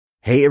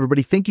Hey,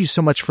 everybody. Thank you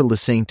so much for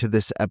listening to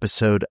this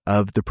episode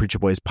of the Preacher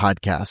Boys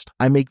podcast.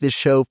 I make this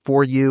show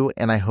for you,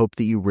 and I hope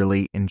that you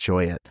really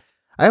enjoy it.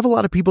 I have a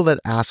lot of people that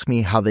ask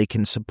me how they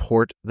can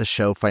support the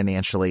show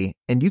financially,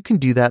 and you can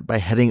do that by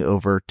heading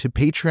over to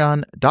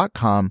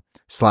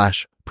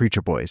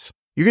patreon.com/preacherboys.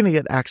 You're going to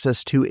get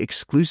access to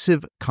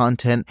exclusive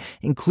content,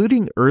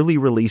 including early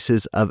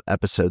releases of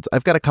episodes.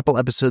 I've got a couple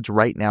episodes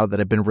right now that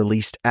have been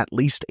released at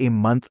least a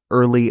month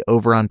early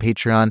over on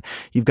Patreon.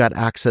 You've got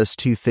access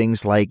to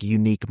things like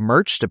unique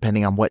merch,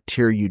 depending on what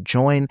tier you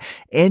join,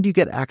 and you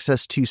get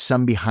access to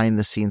some behind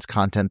the scenes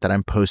content that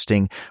I'm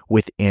posting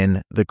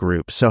within the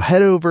group. So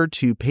head over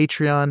to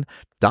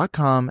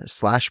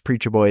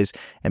patreon.com/preacherboys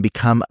and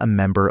become a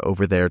member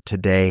over there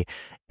today.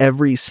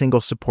 Every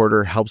single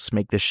supporter helps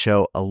make this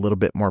show a little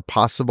bit more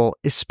possible,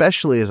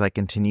 especially as I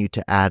continue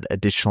to add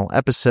additional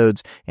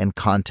episodes and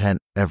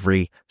content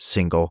every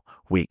single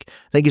week.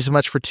 Thank you so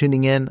much for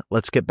tuning in.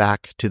 Let's get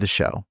back to the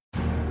show.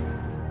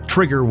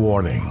 Trigger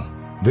warning.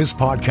 This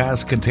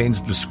podcast contains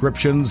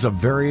descriptions of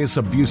various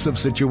abusive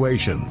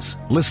situations.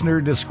 Listener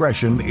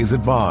discretion is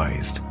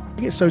advised.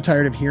 I get so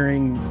tired of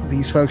hearing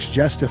these folks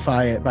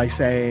justify it by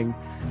saying,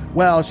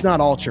 well, it's not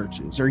all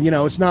churches, or,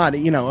 it's not,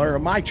 or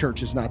my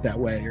church is not that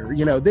way, or,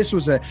 this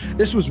was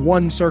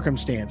one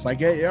circumstance.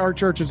 Like our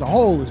church as a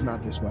whole is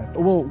not this way.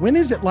 Well, when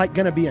is it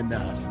going to be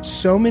enough?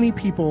 So many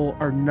people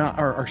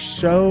are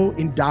so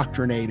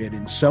indoctrinated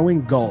and so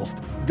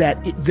engulfed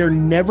that they're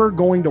never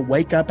going to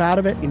wake up out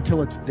of it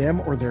until it's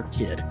them or their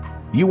kid.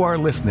 You are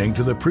listening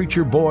to the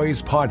Preacher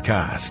Boys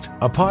podcast,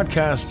 a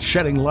podcast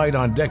shedding light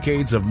on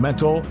decades of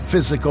mental,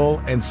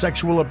 physical, and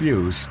sexual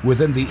abuse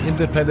within the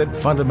independent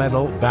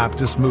fundamental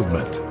Baptist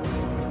movement.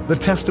 The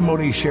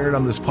testimonies shared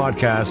on this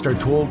podcast are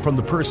told from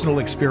the personal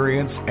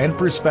experience and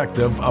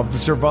perspective of the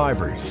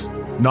survivors.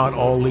 Not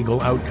all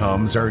legal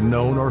outcomes are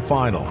known or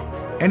final.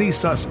 Any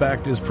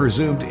suspect is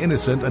presumed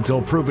innocent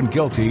until proven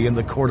guilty in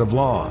the court of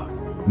law.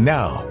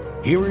 Now,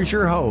 here is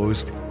your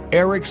host,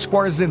 Eric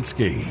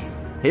Skwarczynski.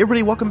 Hey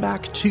everybody, welcome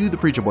back to the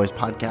Preacher Boys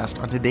podcast.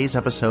 On today's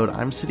episode,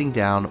 I'm sitting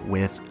down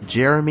with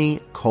Jeremy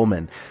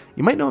Coleman.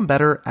 You might know him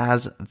better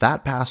as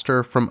That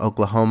Pastor from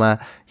Oklahoma.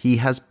 He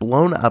has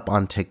blown up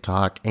on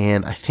TikTok,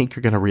 and I think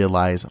you're going to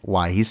realize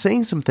why. He's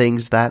saying some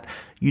things that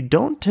you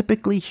don't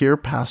typically hear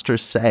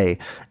pastors say,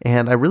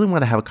 and I really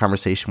want to have a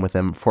conversation with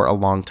him for a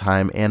long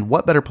time, and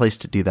what better place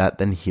to do that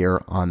than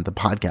here on the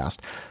podcast.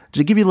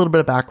 To give you a little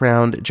bit of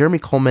background, Jeremy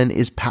Coleman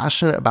is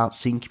passionate about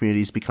seeing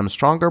communities become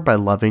stronger by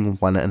loving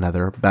one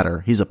another better.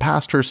 He's a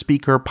pastor,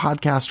 speaker,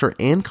 podcaster,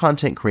 and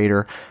content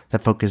creator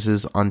that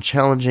focuses on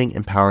challenging,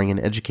 empowering, and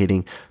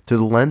educating through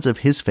the lens of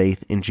his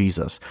faith in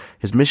Jesus.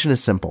 His mission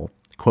is simple,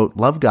 quote,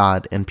 love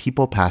God and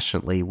people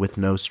passionately with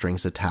no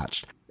strings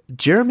attached.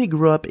 Jeremy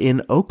grew up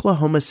in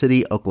Oklahoma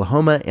City,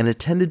 Oklahoma, and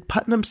attended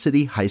Putnam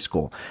City High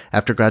School.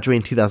 After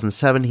graduating in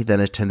 2007, he then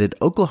attended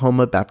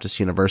Oklahoma Baptist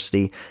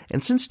University,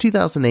 and since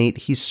 2008,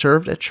 he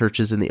served at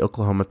churches in the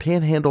Oklahoma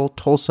Panhandle,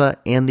 Tulsa,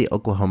 and the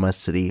Oklahoma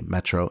City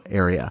metro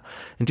area.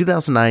 In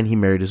 2009, he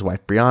married his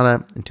wife,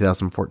 Brianna. In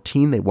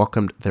 2014, they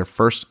welcomed their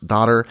first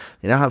daughter.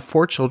 They now have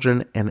 4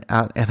 children and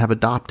have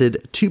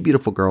adopted 2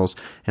 beautiful girls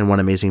and 1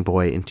 amazing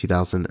boy in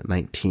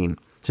 2019.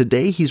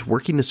 Today, he's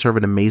working to serve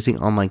an amazing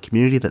online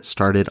community that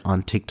started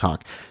on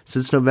TikTok.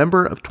 Since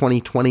November of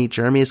 2020,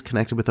 Jeremy has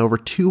connected with over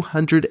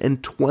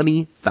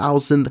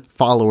 220,000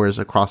 followers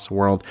across the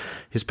world.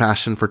 His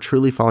passion for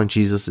truly following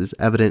Jesus is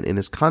evident in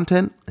his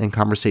content and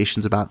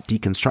conversations about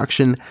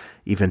deconstruction,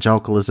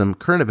 evangelicalism,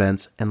 current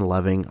events, and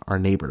loving our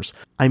neighbors.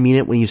 I mean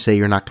it when you say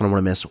you're not going to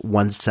want to miss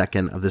 1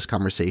 second of this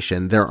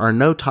conversation. There are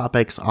no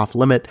topics off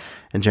limit,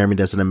 and Jeremy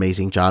does an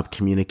amazing job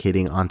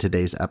communicating on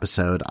today's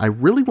episode. I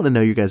really want to know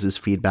your guys'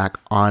 feedback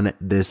on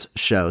this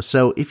show.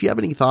 So if you have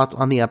any thoughts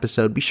on the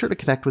episode, be sure to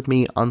connect with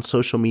me on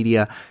social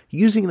media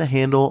using the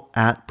handle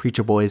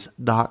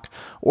 @PreacherBoysDoc,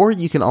 or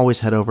you can always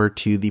head over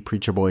to the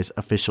Preacher Boys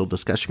official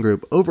discussion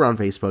group over on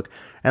Facebook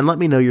and let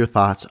me know your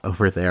thoughts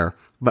over there.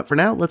 But for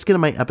now, let's get to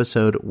my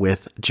episode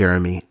with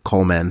Jeremy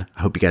Coleman.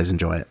 I hope you guys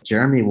enjoy it.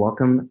 Jeremy,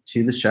 welcome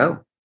to the show.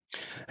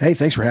 Hey,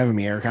 thanks for having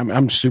me, Eric.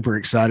 I'm super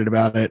excited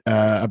about it.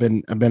 I've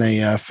been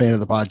a fan of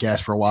the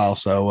podcast for a while,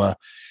 so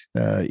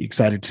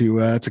excited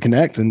to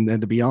connect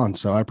and to be on.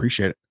 So I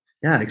appreciate it.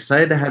 Yeah,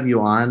 excited to have you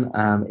on.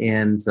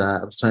 And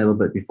I was telling you a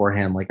little bit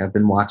beforehand, like I've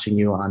been watching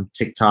you on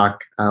TikTok,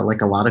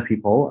 like a lot of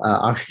people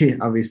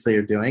obviously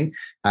are doing,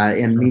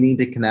 and meaning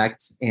to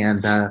connect.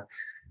 And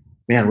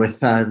man, with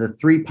the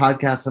 3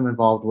 podcasts I'm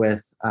involved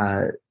with,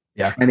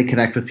 trying to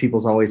connect with people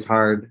is always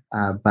hard.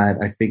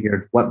 But I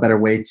figured what better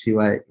way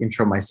to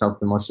intro myself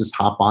than let's just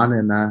hop on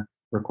and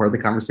record the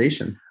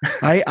conversation.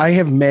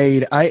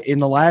 In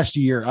the last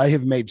year, I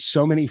have made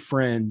so many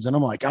friends, and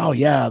I'm like, oh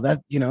yeah,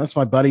 that's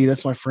my buddy.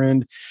 That's my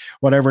friend,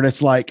 whatever. And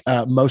it's like,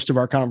 most of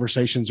our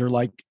conversations are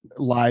like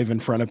live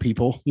in front of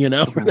people,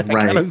 that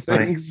kind of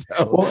thing. Right.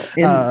 So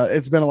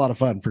it's been a lot of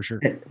fun for sure.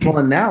 Well,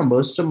 and now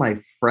most of my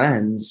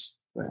friends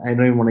I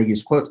don't even want to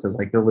use quotes because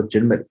like they're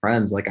legitimate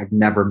friends. Like I've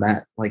never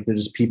met, like they're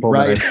just people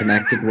that I've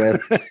connected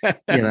with,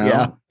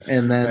 Yeah.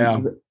 And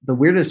then the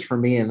weirdest for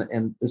me,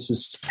 and this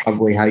is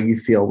probably how you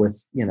feel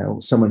with,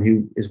 someone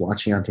who is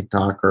watching on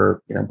TikTok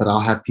or, but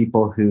I'll have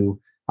people who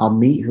I'll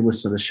meet who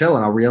listen to the show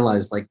and I'll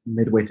realize like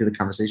midway through the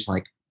conversation,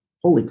 like,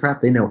 holy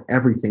crap, they know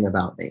everything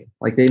about me.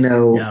 Like they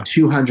know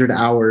 200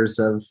 hours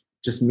of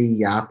just me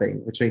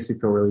yapping, which makes me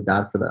feel really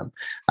bad for them.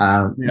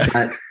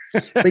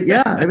 But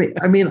yeah,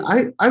 I mean,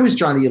 I was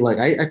drawn to you. Like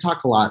I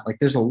talk a lot, like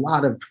there's a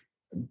lot of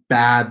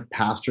bad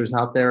pastors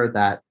out there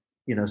that,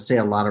 say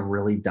a lot of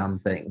really dumb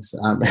things.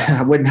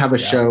 I wouldn't have a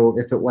show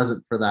if it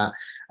wasn't for that.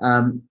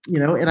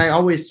 And I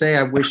always say,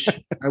 I wish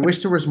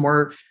there was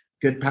more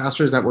good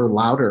pastors that were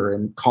louder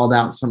and called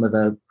out some of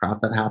the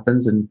crap that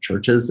happens in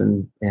churches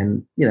and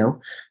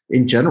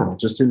in general,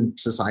 just in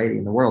society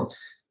in the world.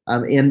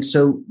 And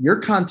so your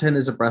content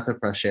is a breath of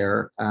fresh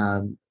air.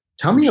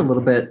 Tell me a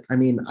little bit. I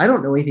mean, I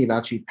don't know anything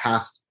about you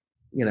past,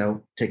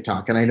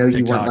 TikTok. And I know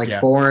you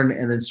weren't born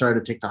and then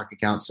started a TikTok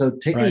account. So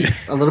take me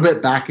a little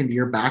bit back into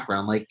your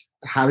background. Like,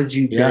 how did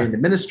you get into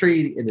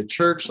ministry, into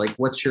church? Like,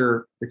 what's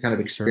your kind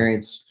of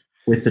experience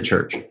with the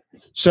church?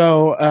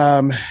 So,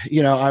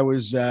 I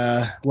was,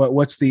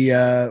 what's the,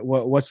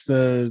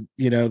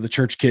 the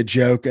church kid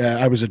joke?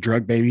 I was a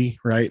drug baby,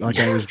 right? Like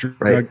I was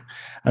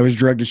I was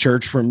drugged to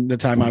church from the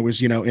time I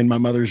was, in my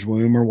mother's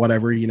womb or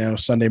whatever,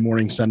 Sunday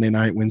morning, Sunday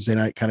night, Wednesday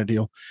night kind of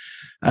deal.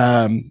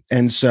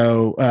 And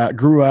so,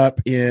 grew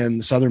up in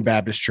the Southern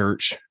Baptist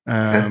Church.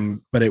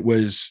 But it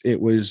was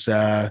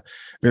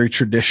very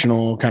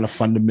traditional, kind of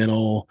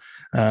fundamental,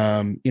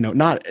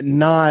 not an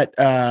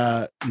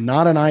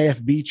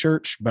IFB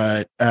church,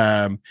 but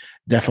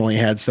definitely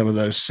had some of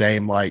those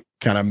same like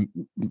kind of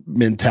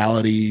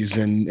mentalities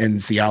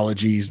and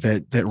theologies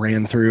that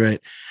ran through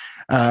it.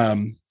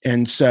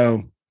 And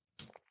so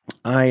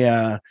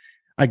I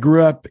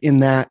grew up in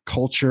that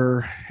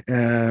culture.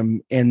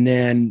 And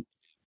then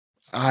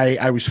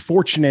I was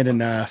fortunate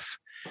enough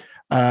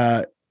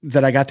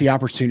that I got the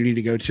opportunity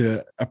to go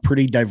to a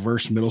pretty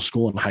diverse middle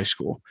school and high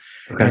school.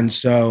 Okay. And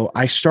so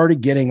I started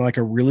getting like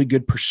a really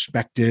good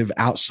perspective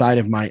outside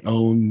of my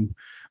own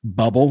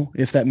bubble,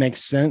 if that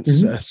makes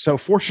sense. Mm-hmm. So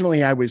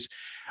fortunately I was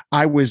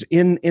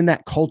in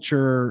that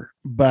culture,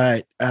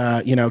 but,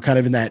 kind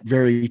of in that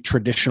very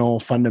traditional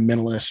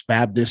fundamentalist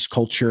Baptist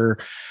culture.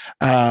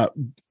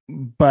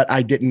 But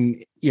I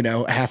didn't,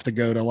 have to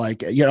go to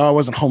like, I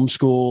wasn't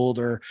homeschooled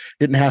or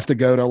didn't have to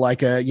go to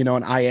like an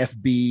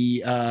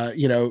IFB,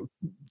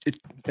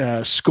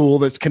 school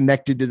that's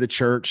connected to the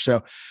church.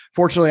 So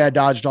fortunately I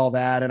dodged all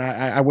that. And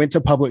I went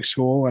to public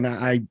school and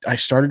I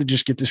started to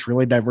just get this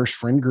really diverse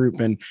friend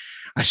group. And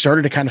I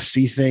started to kind of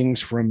see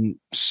things from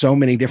so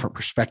many different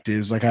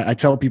perspectives. Like I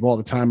tell people all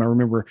the time, I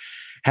remember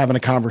having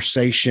a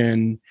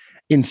conversation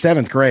in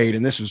 7th grade,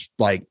 and this was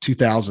like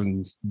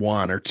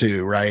 2001 or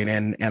 2. Right.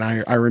 And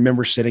I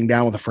remember sitting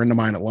down with a friend of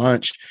mine at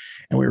lunch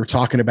and we were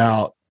talking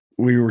about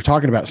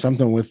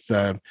something with,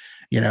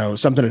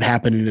 something had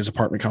happened in his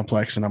apartment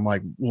complex. And I'm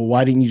like, well,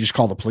 why didn't you just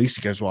call the police?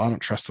 He goes, well, I don't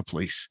trust the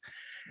police.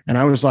 And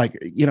I was like,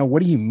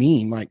 what do you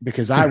mean? Like,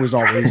 because I was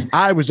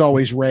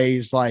always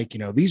raised like,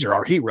 these are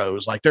our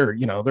heroes. Like they're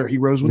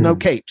heroes with no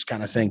capes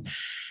kind of thing.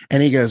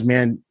 And he goes,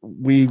 man,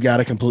 we've got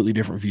a completely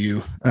different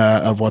view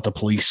of what the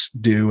police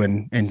do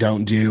and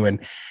don't do. And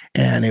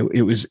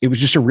it was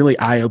just a really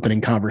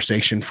eye-opening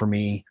conversation for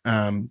me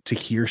to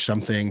hear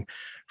something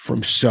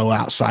from so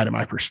outside of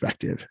my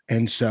perspective.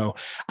 And so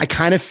I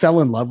kind of fell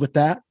in love with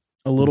that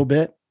a little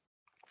bit.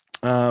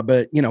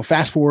 But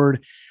fast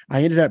forward,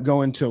 I ended up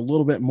going to a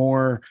little bit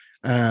more.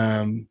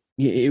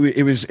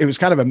 It was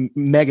kind of a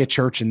mega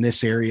church in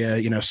this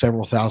area,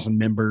 several thousand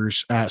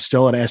members,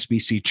 still at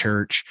SBC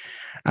church.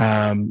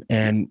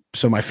 And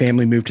so my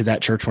family moved to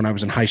that church when I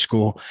was in high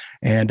school.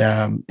 And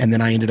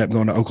then I ended up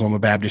going to Oklahoma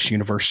Baptist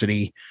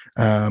University,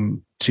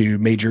 to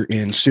major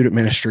in student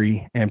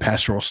ministry and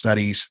pastoral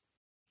studies.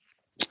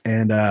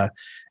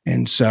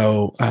 And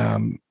so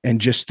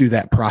just through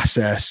that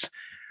process,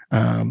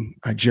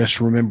 I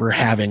just remember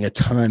having a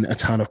ton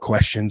of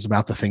questions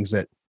about the things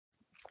that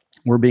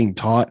were being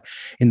taught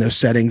in those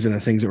settings and the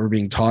things that were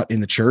being taught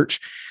in the church.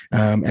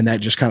 And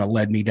that just kind of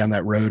led me down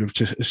that road of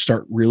to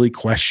start really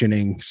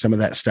questioning some of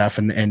that stuff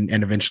and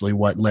eventually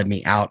what led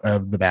me out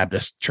of the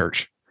Baptist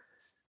church.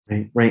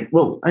 Right.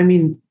 Well, I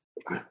mean,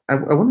 I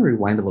want to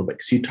rewind a little bit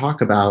because you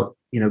talk about,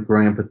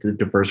 growing up with a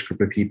diverse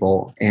group of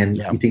people and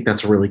you think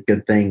that's a really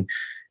good thing.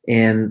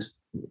 And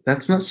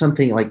that's not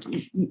something like,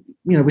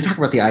 we talk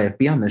about the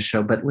IFB on this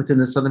show, but within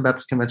the Southern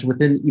Baptist Convention,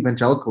 within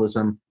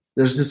evangelicalism,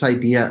 there's this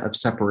idea of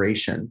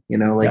separation,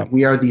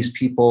 we are these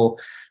people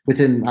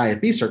within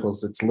IFB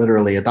circles. It's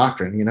literally a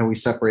doctrine, we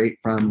separate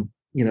from,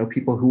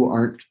 people who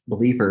aren't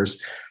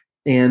believers.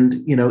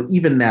 And,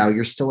 even now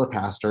you're still a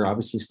pastor,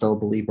 obviously still a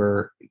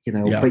believer,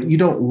 but you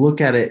don't look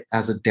at it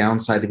as a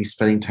downside to be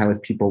spending time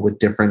with people with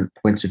different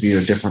points of view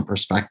or different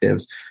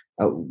perspectives.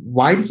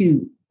 Why do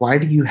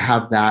you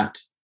have that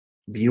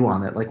view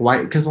on it? Like,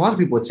 why? Because a lot of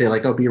people would say,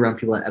 like, oh, be around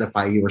people that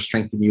edify you or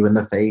strengthen you in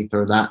the faith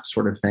or that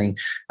sort of thing.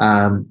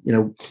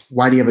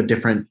 Why do you have a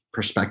different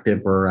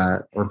perspective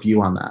or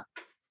view on that?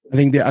 I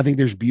think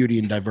there's beauty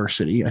in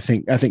diversity. I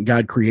think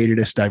God created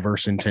us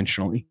diverse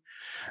intentionally.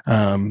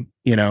 And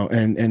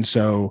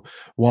so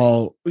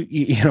while,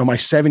 my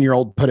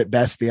 7-year-old put it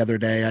best the other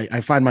day,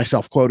 I find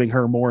myself quoting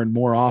her more and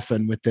more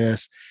often with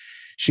this.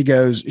 She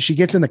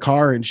gets in the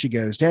car and she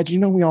goes, Dad,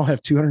 we all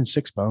have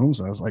 206 bones.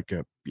 And I was like,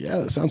 yeah,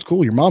 that sounds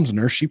cool. Your mom's a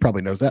nurse. She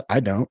probably knows that. I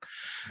don't.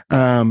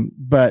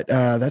 But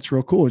that's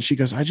real cool. And she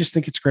goes, I just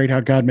think it's great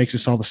how God makes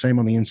us all the same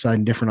on the inside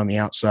and different on the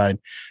outside,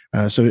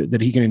 so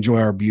that he can enjoy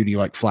our beauty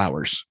like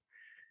flowers.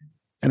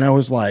 And I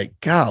was like,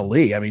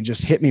 golly,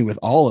 just hit me with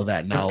all of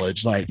that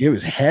knowledge. Like, it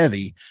was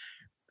heavy,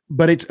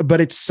 but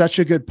it's such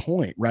a good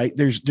point, right?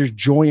 There's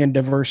joy in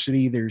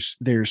diversity.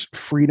 There's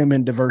freedom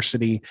in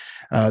diversity.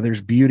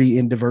 There's beauty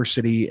in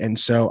diversity. And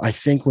so I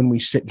think when we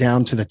sit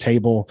down to the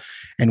table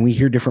and we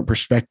hear different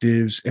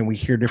perspectives and we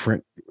hear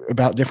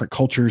about different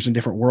cultures and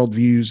different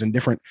worldviews and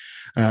different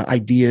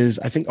ideas,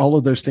 I think all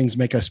of those things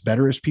make us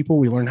better as people.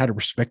 We learn how to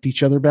respect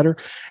each other better.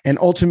 And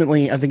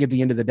ultimately, I think at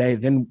the end of the day,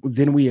 then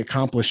we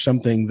accomplish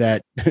something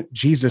that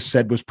Jesus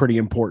said was pretty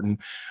important,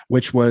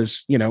 which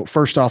was,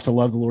 first off, to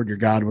love the Lord your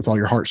God with all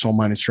your heart, soul,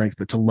 mind, and strength,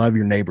 but to love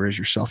your neighbor as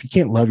yourself. You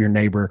can't love your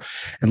neighbor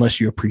unless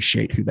you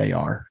appreciate who they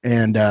are.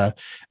 And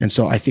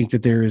so I think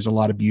that there is a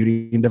lot of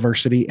beauty in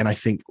diversity. And I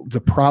think the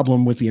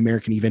problem with the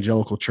American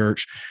evangelical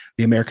church,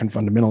 the American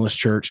fundamentalist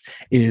church,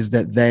 is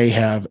that they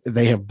have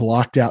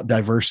blocked out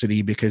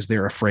diversity because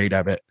they're afraid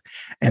of it.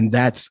 And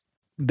that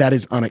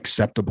is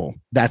unacceptable.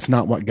 That's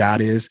not what God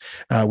is.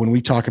 When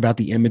we talk about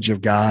the image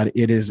of God,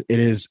 it is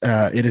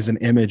an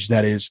image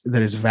that is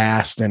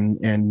vast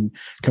and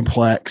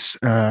complex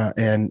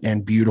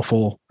and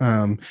beautiful,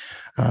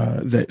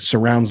 that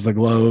surrounds the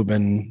globe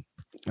and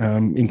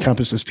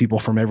encompasses people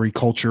from every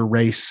culture,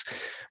 race,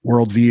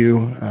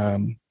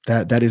 worldview.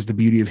 That is the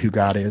beauty of who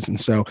God is. And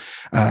so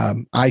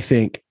I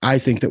think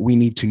that we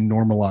need to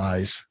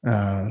normalize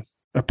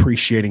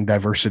appreciating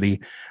diversity.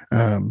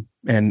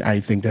 And I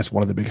think that's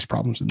one of the biggest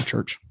problems in the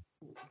church.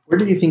 Where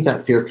do you think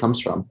that fear comes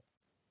from?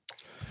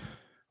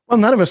 Well,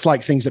 none of us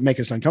like things that make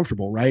us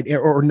uncomfortable, right?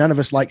 Or none of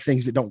us like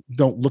things that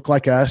don't look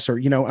like us. Or,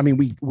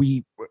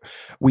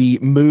 we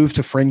move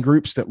to friend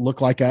groups that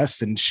look like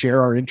us and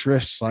share our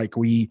interests. Like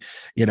we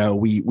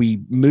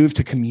move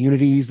to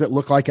communities that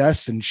look like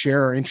us and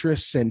share our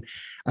interests. And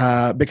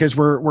because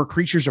we're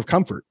creatures of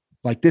comfort.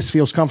 Like, this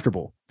feels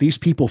comfortable. These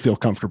people feel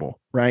comfortable,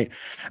 right?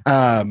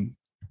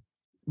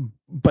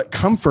 But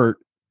comfort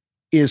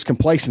is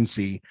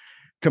complacency.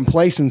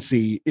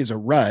 Complacency is a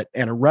rut,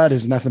 and a rut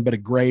is nothing but a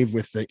grave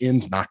with the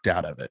ends knocked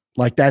out of it.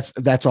 Like,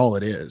 that's all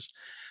it is.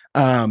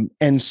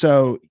 And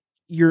so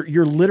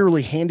you're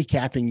literally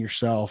handicapping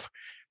yourself.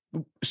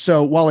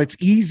 So while it's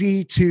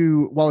easy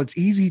to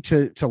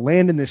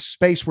land in this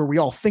space where we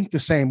all think the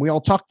same, we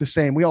all talk the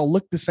same, we all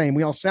look the same,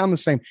 we all sound the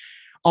same,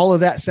 all of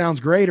that sounds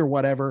great or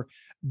whatever.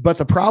 But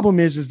the problem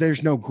is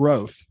there's no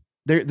growth.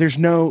 There's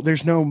no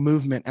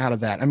movement out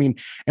of that.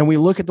 And we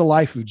look at the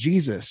life of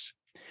Jesus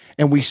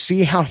and we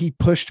see how he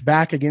pushed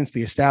back against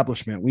the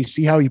establishment. We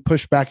see how he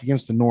pushed back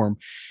against the norm.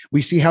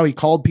 We see how he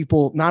called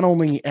people not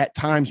only at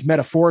times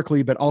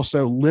metaphorically, but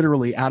also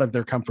literally out of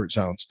their comfort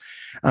zones,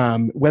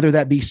 whether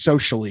that be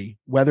socially,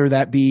 whether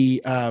that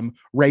be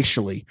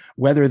racially,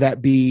 whether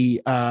that be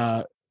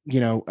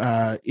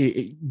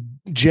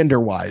gender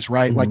wise,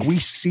 right? Mm-hmm. Like, we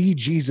see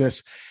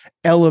Jesus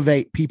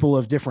elevate people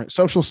of different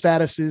social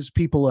statuses,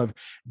 people of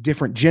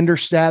different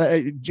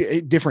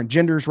different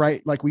genders,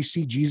 right? Like, we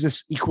see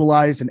Jesus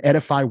equalize and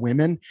edify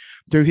women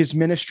through his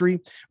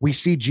ministry. We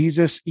see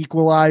Jesus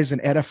equalize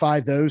and edify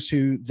those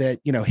that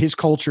his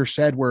culture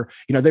said were,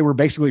 they were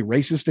basically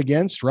racist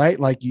against, right?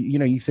 Like,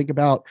 you think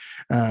about,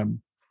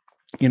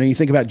 you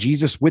think about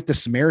Jesus with the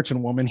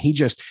Samaritan woman. He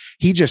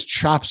just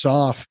chops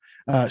off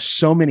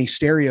so many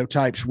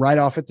stereotypes right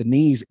off at the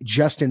knees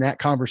just in that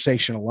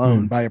conversation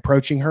alone, by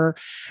approaching her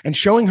and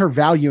showing her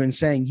value and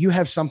saying, you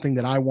have something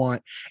that I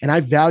want, and I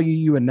value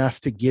you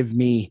enough to give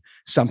me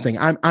something.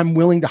 I'm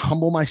willing to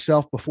humble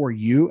myself before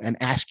you and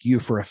ask you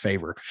for a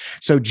favor.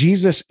 So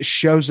Jesus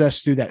shows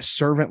us through that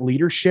servant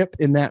leadership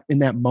in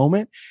that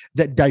moment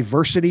that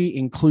diversity,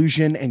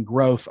 inclusion, and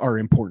growth are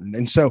important.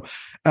 And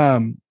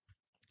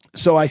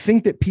so I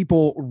think that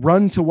people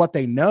run to what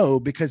they know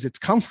because it's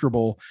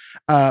comfortable,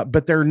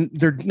 but they're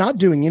not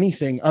doing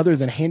anything other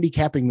than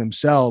handicapping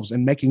themselves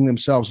and making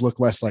themselves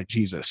look less like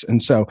Jesus.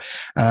 And so,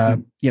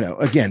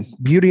 again,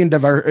 beauty and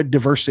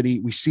diversity,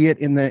 we see it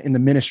in the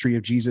ministry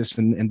of Jesus,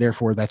 and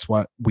therefore that's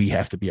what we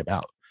have to be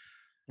about.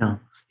 Yeah,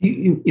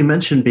 you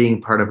mentioned being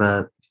part of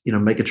a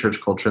mega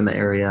church culture in the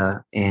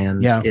area,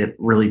 and it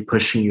really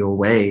pushing you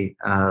away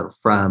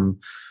from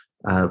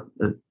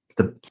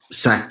the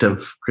sect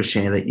of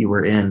Christianity that you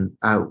were in.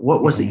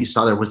 What was it you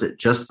saw there? Was it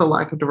just the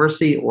lack of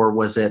diversity, or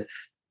was it,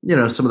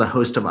 some of the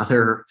host of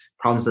other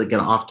problems that get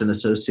often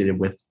associated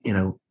with,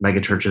 mega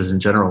churches in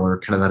general, or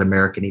kind of that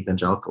American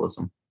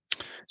evangelicalism?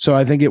 So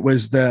I think it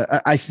was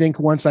I think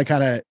once I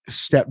kind of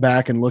stepped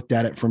back and looked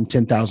at it from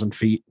 10,000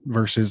 feet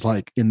versus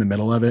like in the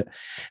middle of it,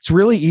 it's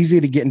really easy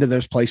to get into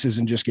those places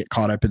and just get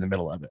caught up in the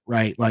middle of it,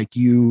 right? Like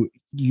you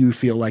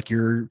feel like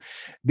you're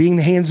being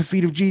the hands and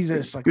feet of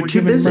Jesus. Like you're we're too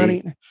giving busy.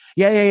 money.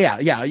 Yeah.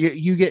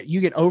 You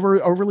get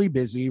overly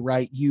busy,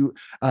 right? You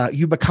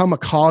become a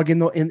cog in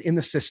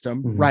the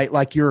system, Mm-hmm. right?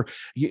 Like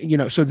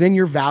so then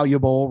you're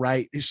valuable,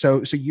 right?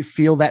 So you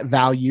feel that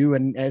value.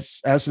 And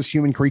as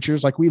human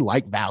creatures, like we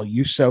like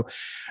value. So,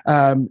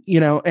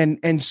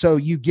 and so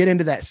you get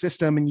into that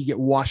system and you get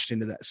washed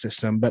into that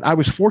system. But I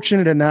was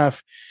fortunate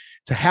enough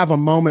to have a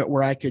moment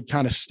where I could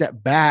kind of step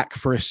back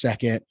for a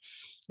second,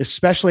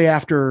 especially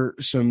after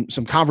some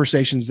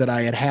conversations that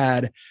I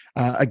had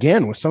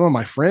again with some of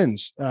my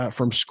friends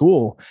from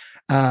school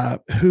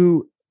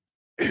who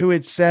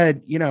had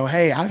said,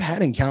 hey, I've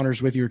had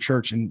encounters with your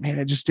church and man,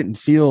 it just didn't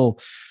feel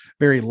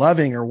very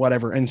loving or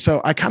whatever. And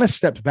so I kind of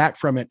stepped back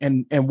from it.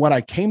 And what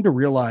I came to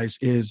realize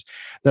is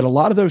that a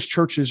lot of those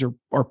churches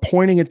are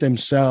pointing at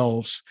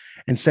themselves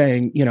and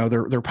saying,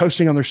 they're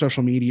posting on their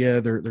social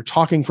media, they're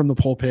talking from the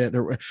pulpit,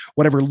 they're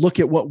whatever, look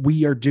at what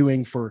we are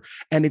doing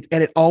and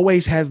it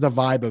always has the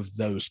vibe of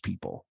those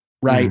people,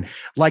 right?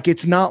 Like,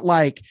 it's not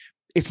like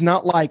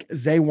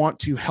they want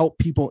to help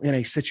people in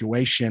a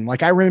situation.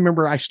 Like I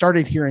remember I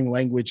started hearing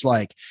language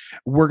like,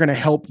 we're going to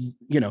help,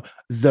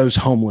 those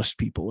homeless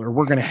people, or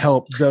we're going to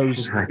help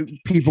those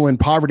people in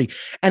poverty.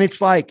 And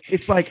it's like,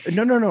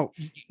 no,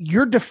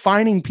 you're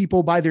defining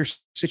people by their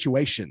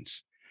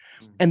situations.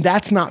 And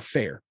that's not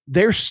fair.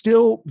 They're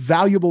still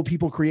valuable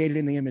people created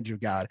in the image of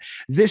God.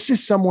 This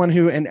is someone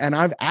who, and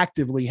I've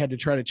actively had to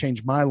try to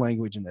change my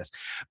language in this.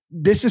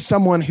 This is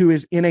someone who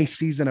is in a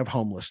season of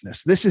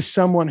homelessness. This is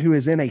someone who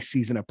is in a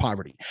season of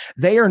poverty.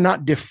 They are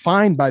not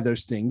defined by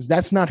those things.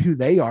 That's not who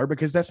they are,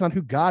 because that's not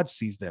who God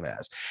sees them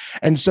as.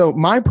 And so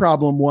my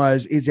problem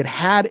is it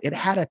had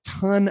a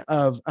ton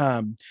of,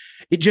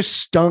 it just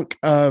stunk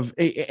of,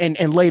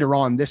 and later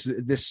on,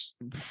 this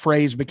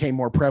phrase became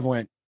more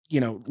prevalent,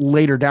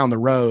 later down the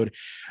road.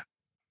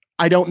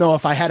 I don't know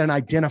if I had an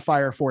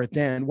identifier for it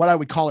then. What I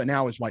would call it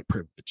now is white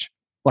privilege.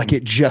 Like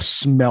it just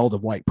smelled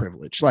of white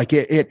privilege. Like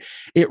it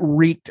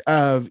reeked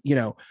of,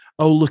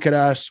 oh, look at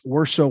us.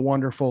 We're so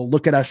wonderful.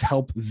 Look at us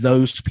help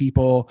those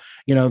people,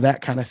 that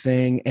kind of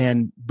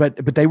thing.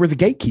 But they were the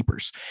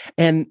gatekeepers.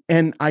 And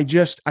I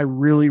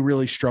really,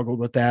 really struggled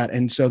with that.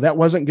 And so that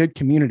wasn't good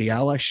community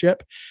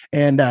allyship.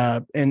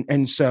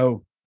 And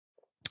so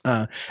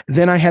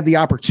then I had the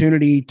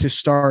opportunity to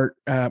start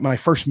my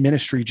first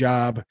ministry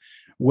job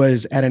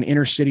was at an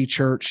inner city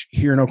church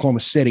here in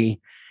Oklahoma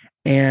City.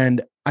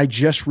 And I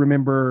just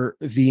remember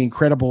the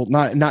incredible,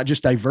 not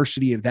just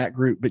diversity of that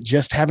group, but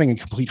just having a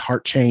complete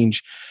heart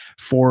change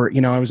for,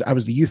 I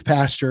was the youth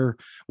pastor.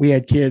 We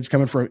had kids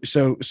coming from,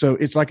 so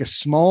it's like a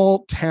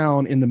small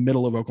town in the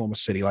middle of Oklahoma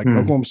City, like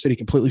Oklahoma City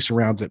completely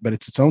surrounds it, but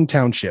it's its own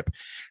township.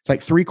 It's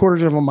like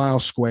 3/4 of a mile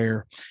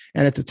square.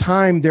 And at the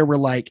time there were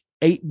like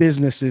 8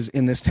 businesses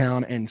in this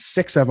town and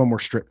 6 of them were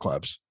strip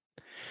clubs.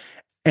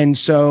 And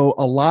so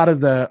a lot of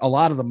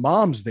the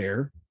moms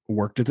there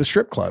worked at the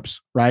strip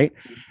clubs. Right.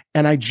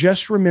 And I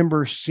just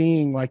remember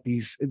seeing like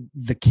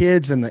the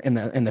kids and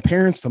the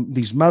parents,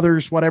 these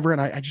mothers, whatever.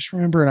 And I just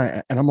remember,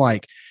 and I'm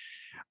like,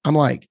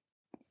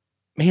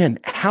 man,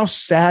 how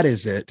sad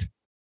is it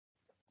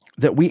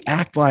that we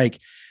act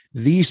like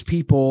these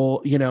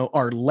people,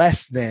 are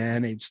less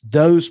than, it's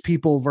those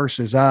people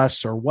versus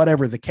us, or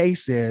whatever the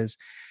case is.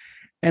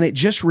 And it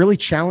just really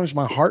challenged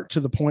my heart to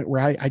the point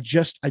where I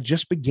just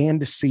began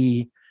to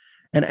see,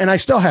 and I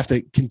still have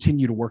to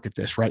continue to work at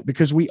this, right?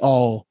 Because we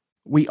all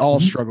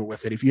struggle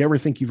with it. If you ever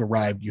think you've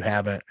arrived, you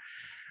haven't.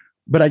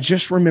 But I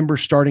just remember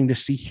starting to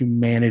see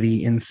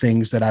humanity in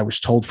things that I was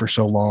told for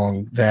so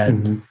long that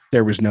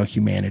there was no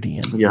humanity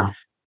in. Yeah.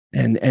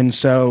 And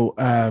so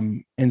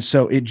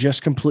it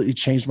just completely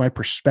changed my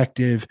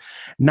perspective,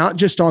 not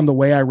just on the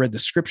way I read the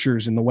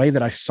scriptures and the way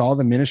that I saw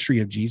the ministry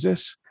of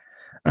Jesus,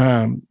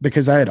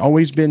 because I had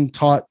always been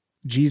taught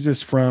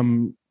Jesus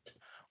from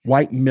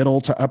white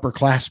middle to upper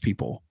class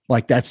people.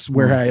 Like that's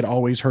where I had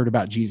always heard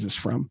about Jesus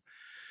from.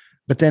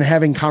 But then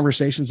having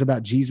conversations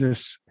about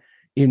Jesus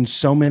in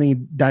so many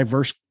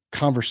diverse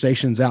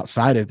conversations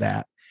outside of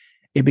that,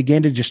 it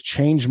began to just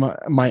change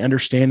my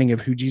understanding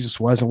of who Jesus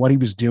was and what he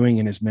was doing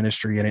in his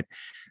ministry. And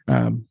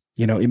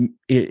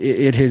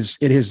it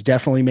has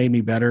definitely made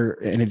me better,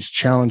 and it's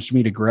challenged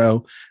me to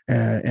grow.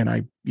 And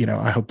I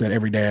hope that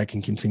every day I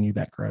can continue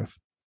that growth.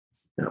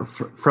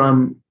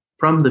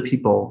 From the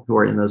people who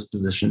are in those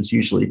positions,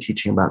 usually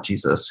teaching about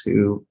Jesus,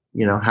 who,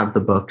 have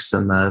the books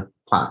and the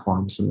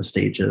platforms and the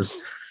stages,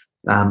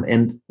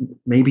 and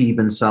maybe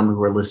even some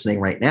who are listening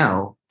right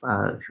now,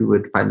 who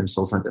would find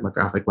themselves on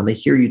demographic, when they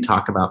hear you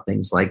talk about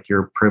things like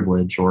your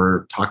privilege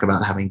or talk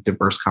about having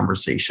diverse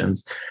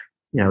conversations,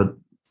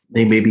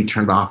 they may be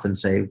turned off and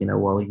say,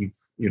 well,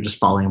 you're just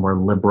following a more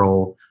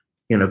liberal,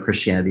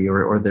 Christianity,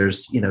 or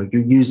there's, you're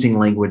using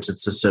language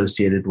that's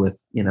associated with,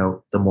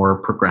 the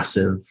more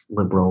progressive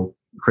liberal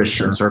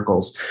Christian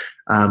circles.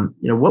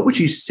 What would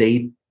you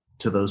say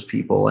to those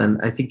people? And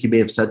I think you may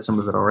have said some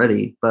of it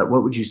already, but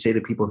what would you say to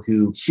people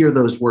who hear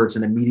those words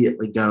and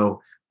immediately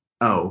go,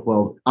 oh,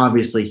 well,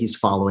 obviously he's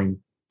following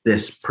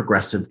this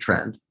progressive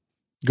trend?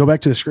 Go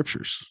back to the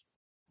scriptures.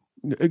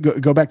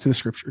 Go back to the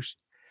scriptures.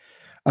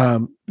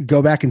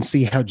 Go back and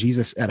see how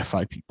Jesus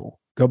edified people.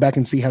 Go back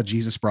and see how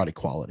Jesus brought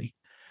equality.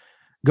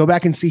 Go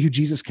back and see who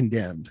Jesus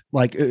condemned,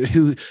 like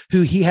who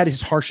he had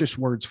his harshest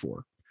words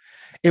for.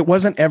 It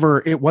wasn't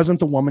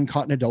the woman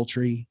caught in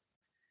adultery.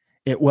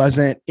 It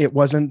wasn't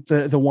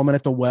the woman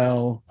at the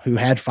well who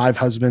had 5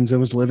 husbands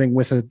and was living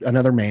with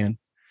another man.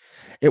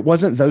 It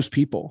wasn't those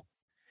people.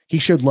 He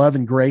showed love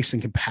and grace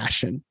and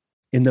compassion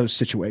in those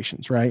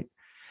situations, right?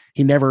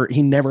 He never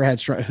had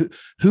strong.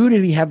 Who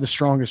did he have the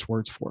strongest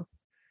words for?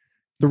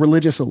 The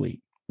religious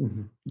elite,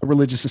 the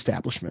religious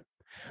establishment.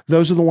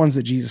 Those are the ones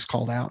that Jesus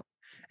called out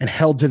and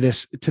held to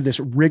this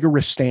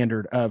rigorous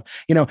standard of,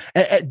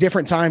 at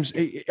different times.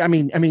 I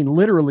mean,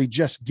 literally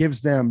just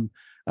gives them,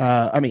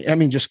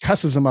 just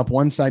cusses them up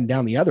one side and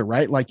down the other,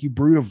 right? Like, you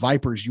brood of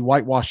vipers, you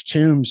whitewash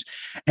tombs.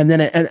 And then,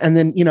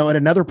 at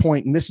another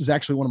point, and this is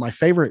actually one of my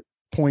favorite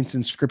points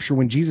in scripture,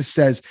 when Jesus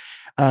says,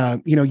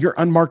 you're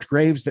unmarked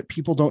graves that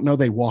people don't know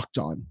they walked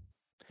on.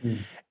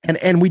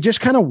 And we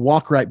just kind of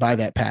walk right by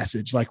that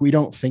passage. Like, we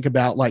don't think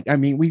about,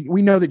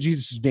 we know that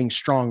Jesus is being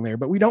strong there,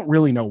 but we don't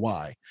really know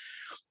why.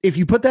 If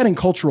you put that in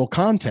cultural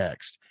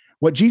context,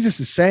 what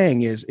Jesus is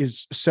saying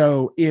is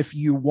so if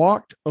you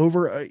walked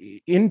over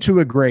into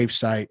a grave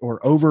site, or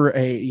over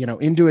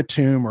into a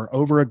tomb, or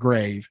over a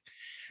grave,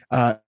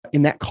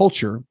 in that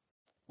culture,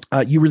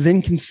 you were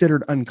then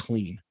considered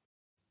unclean,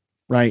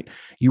 right?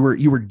 You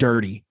were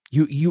dirty.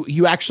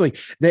 You actually,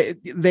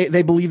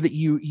 they believe that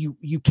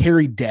you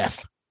carry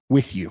death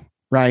with you,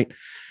 right?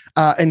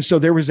 And so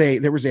there was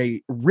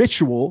a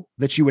ritual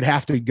that you would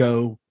have to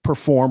go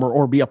perform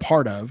or be a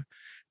part of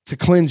to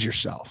cleanse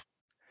yourself.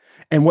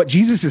 And what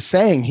Jesus is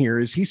saying here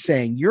is, he's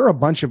saying, you're a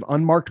bunch of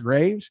unmarked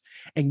graves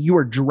and you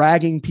are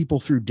dragging people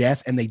through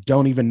death, and they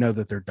don't even know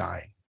that they're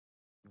dying.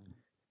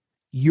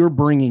 You're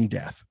bringing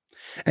death.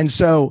 And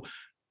so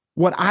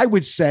what I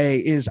would say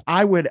is,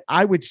 I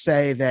would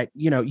say that,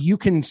 you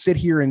can sit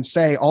here and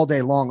say all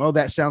day long, oh,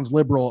 that sounds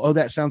liberal. Oh,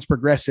 that sounds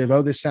progressive.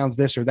 Oh, this sounds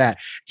this or that.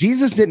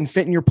 Jesus didn't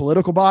fit in your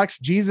political box.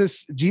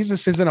 Jesus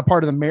isn't a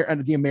part of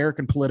the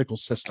American political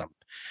system.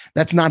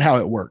 That's not how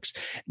it works.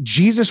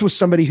 Jesus was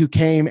somebody who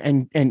came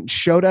and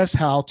showed us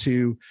how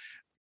to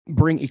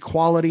bring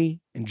equality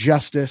and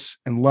justice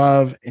and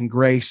love and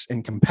grace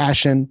and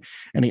compassion.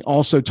 And he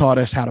also taught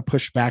us how to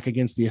push back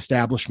against the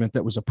establishment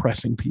that was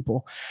oppressing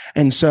people.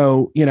 And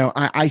so,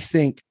 I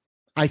think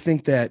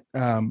that,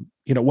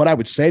 what I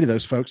would say to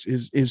those folks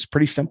is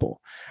pretty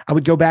simple. I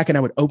would go back and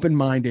I would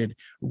open-minded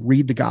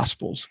read the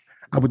Gospels.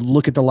 I would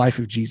look at the life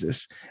of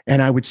Jesus,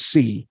 and I would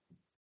see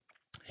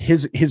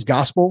his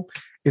gospel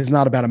is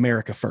not about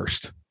America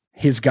first.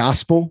 His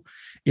gospel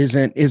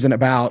isn't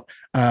about,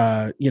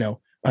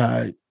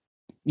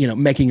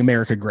 making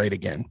America great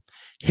again.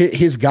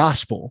 His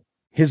gospel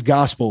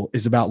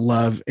is about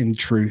love and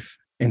truth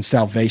and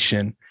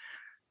salvation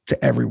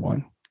to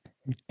everyone.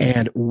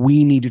 And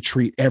we need to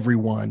treat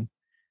everyone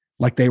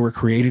like they were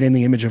created in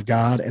the image of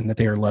God, and that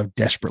they are loved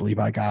desperately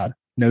by God.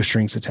 No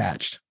strings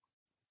attached.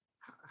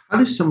 How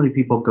do so many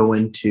people go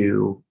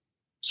into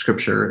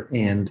scripture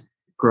and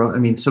grow? I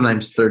mean,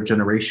 sometimes 3rd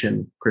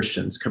generation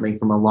Christians coming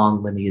from a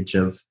long lineage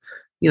of,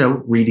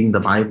 reading the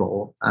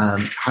Bible.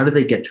 How do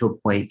they get to a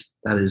point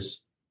that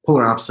is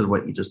polar opposite of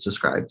what you just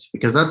described?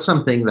 Because that's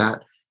something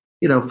that,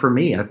 for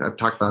me, I've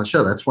talked about on the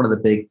show. That's one of the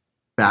big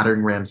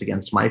battering rams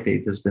against my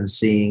faith, has been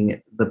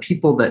seeing the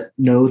people that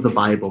know the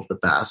Bible the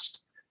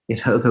best,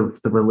 the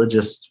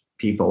religious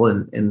people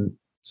in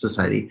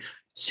society,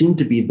 seem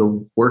to be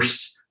the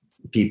worst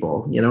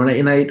people,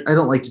 and I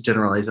don't like to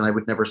generalize, and I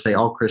would never say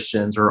all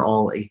Christians or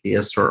all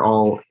atheists or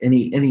all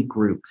any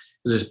group,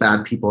 because there's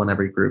bad people in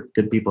every group,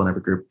 good people in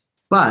every group.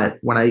 But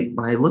when I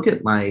look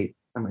at my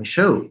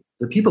show,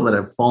 the people that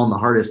have fallen the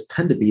hardest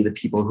tend to be the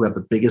people who have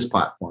the biggest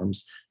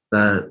platforms,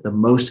 the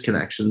most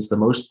connections, the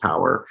most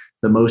power,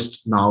 the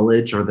most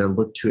knowledge, or they're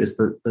looked to as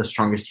the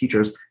strongest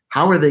teachers.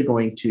 How are they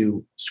going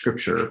to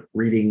scripture,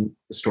 reading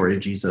the story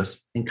of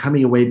Jesus, and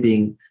coming away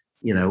being,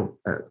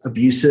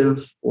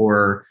 abusive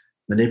or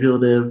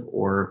manipulative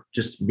or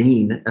just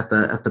mean at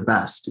the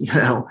best?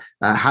 How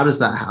does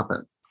that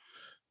happen?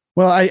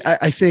 Well,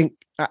 I think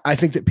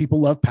that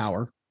people love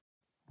power,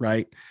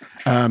 right?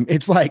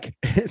 It's like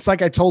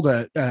I told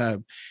a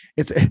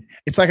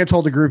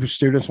group of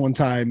students one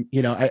time.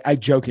 I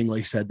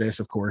jokingly said this,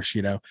 of course.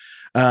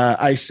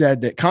 I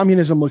said that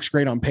communism looks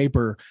great on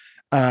paper.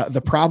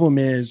 The problem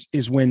is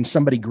when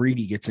somebody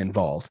greedy gets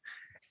involved.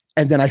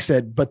 And then I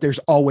said, but there's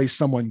always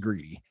someone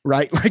greedy,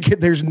 right? Like,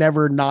 there's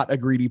never not a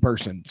greedy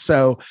person.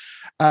 So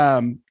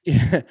I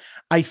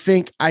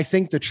think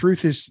the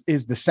truth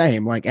is the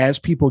same. Like, as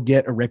people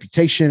get a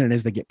reputation and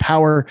as they get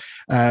power,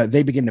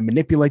 they begin to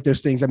manipulate those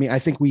things. I mean, I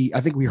think we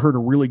heard a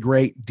really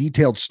great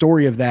detailed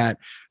story of that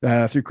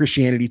through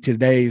Christianity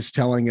Today's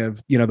telling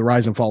of, the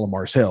rise and fall of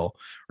Mars Hill,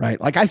 right?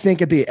 Like, I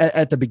think at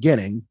the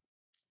beginning,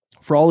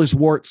 for all his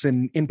warts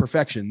and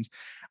imperfections,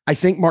 I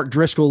think Mark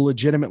Driscoll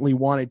legitimately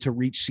wanted to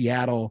reach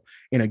Seattle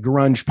in a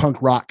grunge punk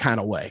rock kind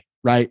of way,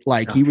 right?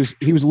 Like he was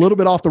a little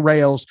bit off the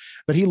rails,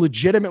 but he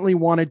legitimately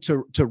wanted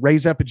to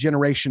raise up a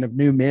generation of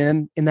new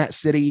men in that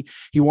city.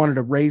 He wanted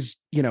to raise,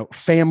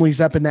 families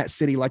up in that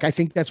city. Like, I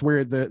think that's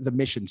where the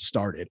mission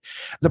started.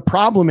 The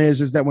problem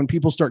is that when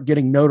people start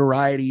getting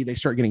notoriety, they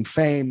start getting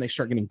fame, they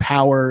start getting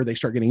power, they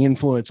start getting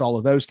influence, all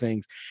of those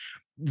things.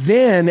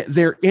 Then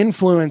their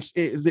influence,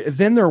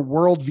 then their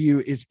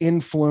worldview is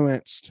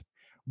influenced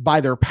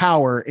by their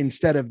power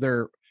instead of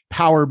their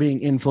power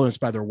being influenced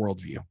by their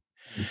worldview.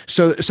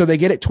 So they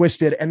get it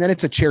twisted, and then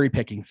it's a cherry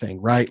picking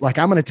thing, right? Like,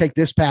 I'm going to take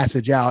this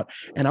passage out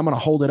and I'm going to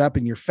hold it up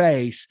in your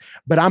face,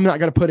 but I'm not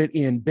going to put it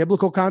in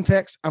biblical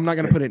context. I'm not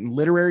going to put it in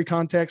literary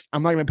context.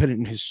 I'm not going to put it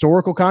in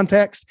historical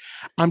context.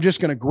 I'm just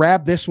going to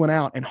grab this one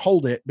out and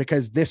hold it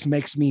because this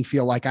makes me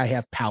feel like I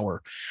have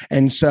power.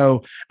 And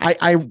so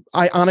I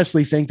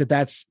honestly think that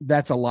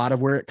that's a lot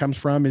of where it comes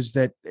from, is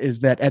that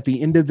at the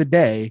end of the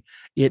day,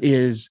 it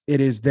is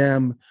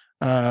them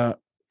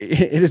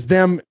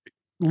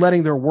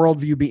letting their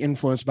worldview be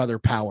influenced by their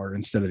power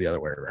instead of the other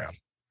way around.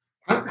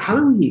 How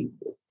do we,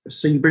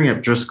 so you bring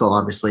up Driscoll,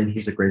 obviously, and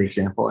he's a great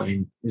example. I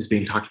mean, he's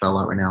being talked about a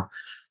lot right now.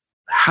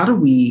 How do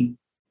we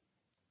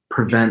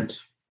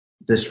prevent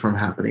this from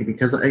happening?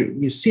 Because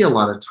you see a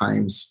lot of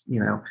times,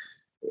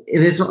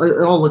 it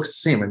all looks the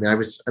same. I mean, I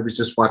was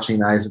just watching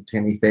The Eyes of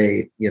Tammy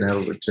Faye,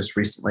 just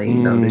recently.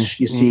 You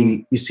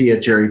see a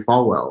Jerry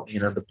Falwell,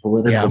 the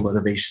political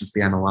motivations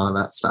behind a lot of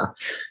that stuff.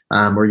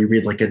 Or you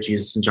read like a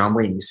Jesus and John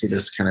Wayne, you see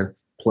this kind of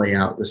play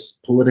out, this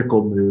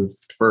political move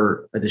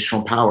for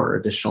additional power,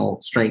 additional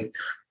strength,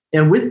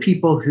 and with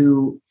people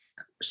who,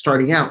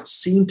 starting out,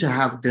 seem to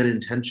have good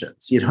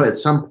intentions. At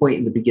some point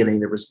in the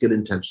beginning, there was good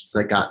intentions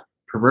that got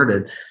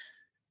perverted.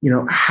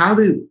 How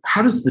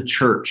does the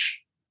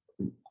church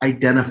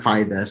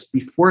identify this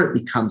before it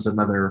becomes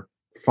another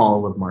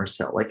fall of Mars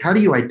Hill? Like, how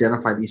do you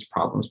identify these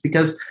problems?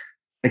 Because,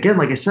 again,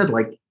 like I said,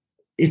 like,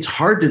 it's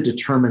hard to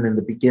determine in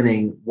the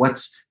beginning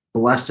what's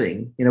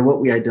blessing,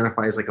 what we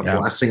identify as like a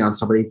blessing on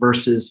somebody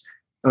versus,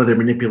 oh, they're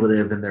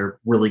manipulative and they're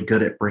really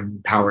good at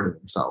bringing power to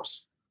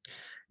themselves.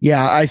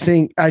 Yeah, I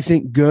think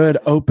good,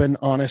 open,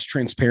 honest,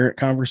 transparent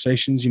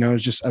conversations. I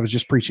was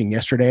just preaching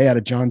yesterday out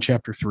of John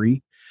chapter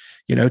 3.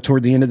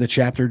 Toward the end of the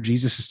chapter,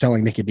 Jesus is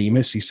telling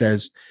Nicodemus, he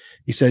says,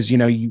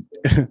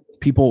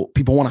 people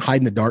want to hide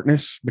in the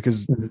darkness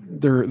because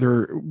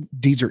their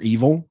deeds are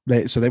evil.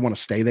 So they want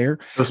to stay there.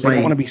 They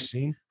don't want to be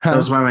seen.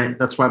 That's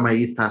why my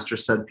youth pastor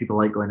said people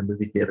like going to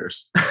movie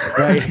theaters.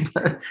 Right.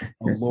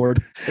 Oh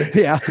Lord.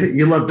 Yeah.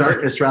 You love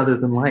darkness rather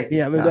than light.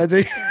 Yeah. That's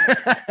it.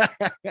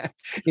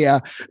 Yeah.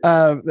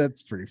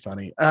 That's pretty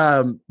funny.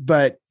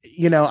 But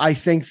I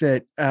think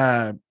that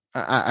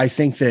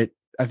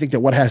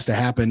what has to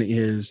happen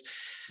is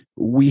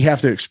we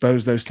have to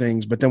expose those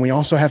things, but then we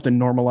also have to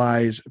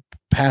normalize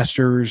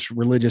pastors,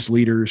 religious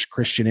leaders,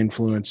 Christian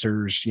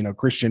influencers,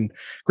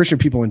 Christian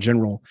people in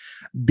general,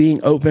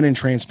 being open and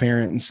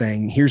transparent and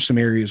saying, here's some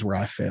areas where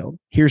I failed.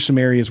 Here's some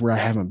areas where I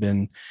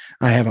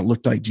haven't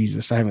looked like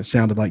Jesus. I haven't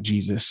sounded like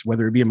Jesus,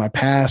 whether it be in my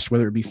past,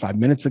 whether it be 5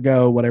 minutes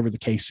ago, whatever the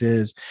case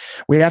is.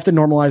 We have to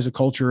normalize a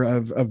culture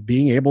of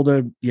being able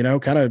to,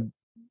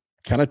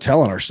 kind of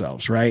telling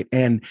ourselves, right.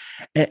 And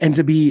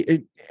to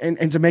be,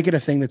 and to make it a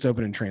thing that's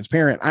open and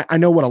transparent. I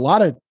know what a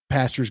lot of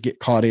pastors get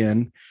caught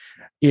in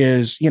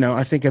is,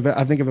 I think of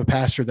a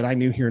pastor that I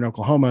knew here in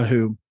Oklahoma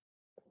who,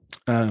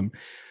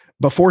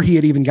 before he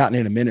had even gotten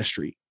into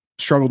ministry,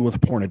 struggled with a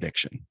porn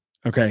addiction.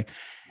 Okay.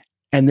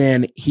 And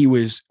then he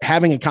was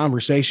having a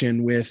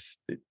conversation with,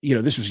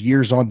 this was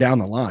years on down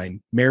the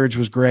line. Marriage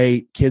was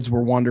great. Kids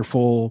were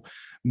wonderful.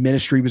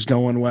 Ministry was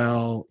going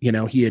well.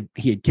 He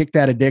had kicked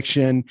that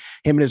addiction.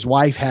 Him and his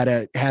wife had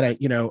a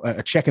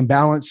check and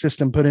balance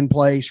system put in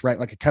place, right?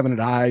 Like a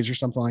Covenant Eyes or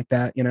something like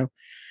that,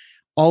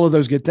 all of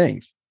those good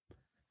things.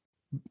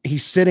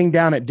 He's sitting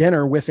down at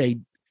dinner with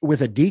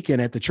a deacon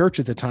at the church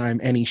at the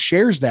time. And he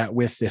shares that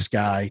with this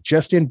guy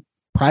just in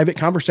private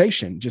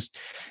conversation, just,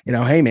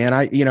 hey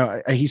man,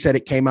 he said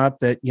it came up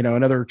that,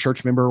 another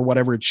church member or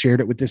whatever had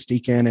shared it with this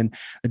deacon, and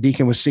the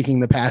deacon was seeking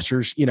the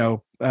pastor's,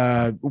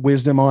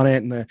 wisdom on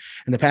it. And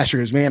the pastor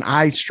goes, man,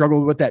 I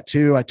struggled with that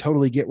too. I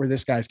totally get where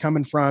this guy's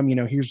coming from.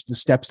 Here's the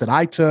steps that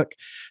I took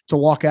to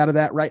walk out of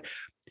that. Right.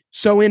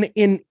 So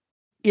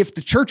if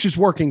the church is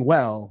working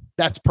well,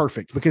 that's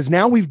perfect, because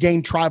now we've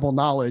gained tribal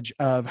knowledge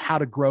of how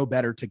to grow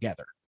better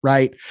together.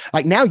 Right.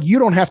 Like, now you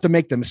don't have to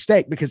make the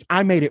mistake because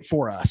I made it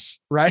for us.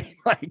 Right.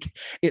 Like,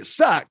 it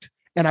sucked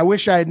and I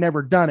wish I had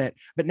never done it,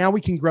 but now we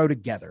can grow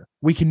together.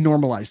 We can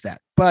normalize that.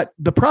 But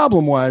the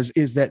problem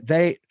is that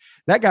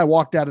that guy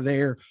walked out of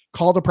there,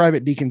 called a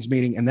private deacons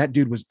meeting, and that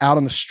dude was out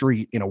on the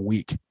street in a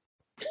week.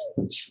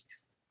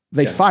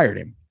 They fired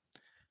him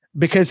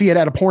because he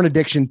had a porn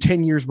addiction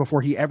 10 years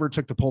before he ever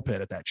took the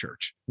pulpit at that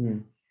church.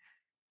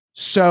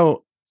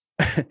 So,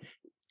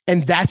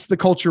 and that's the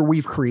culture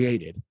we've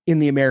created in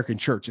the American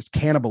church. It's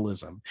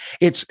cannibalism.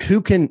 It's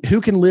who can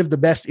live the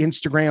best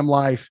Instagram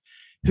life,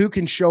 who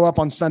can show up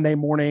on Sunday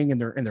morning and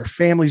their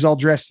families all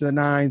dressed to the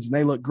nines and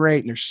they look great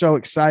and they're so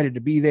excited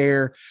to be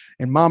there.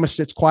 And mama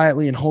sits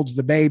quietly and holds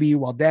the baby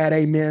while dad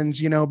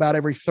amens, about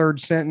every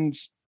third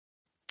sentence.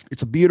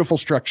 It's a beautiful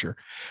structure,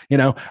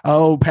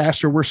 Oh,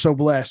 pastor, we're so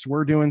blessed.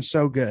 We're doing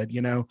so good.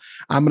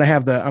 I'm going to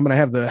have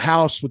the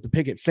house with the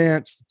picket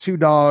fence, 2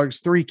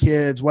 dogs, 3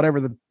 kids, whatever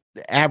the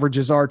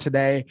averages are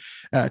today,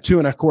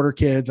 2.25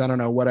 kids. I don't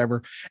know,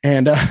 whatever.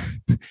 And,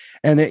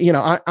 I'm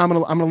going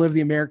to live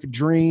the American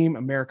dream,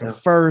 America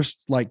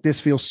first. Like, this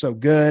feels so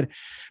good.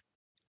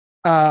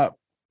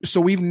 So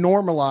we've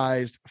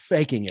normalized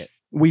faking it.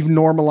 We've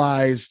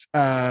normalized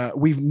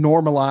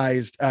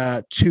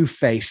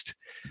two-faced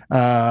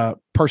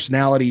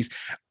personalities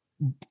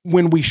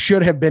when we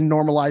should have been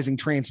normalizing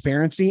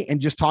transparency and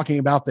just talking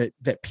about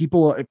that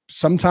people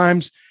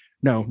sometimes,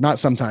 no, not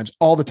sometimes,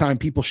 all the time,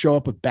 people show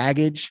up with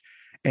baggage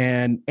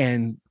and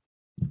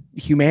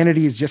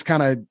humanity is just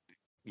kind of,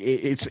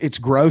 it's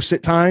gross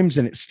at times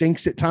and it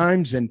stinks at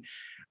times. And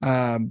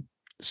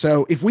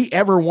so if we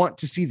ever want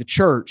to see the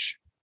church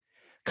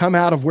come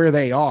out of where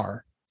they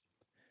are,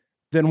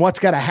 then what's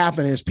got to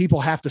happen is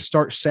people have to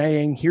start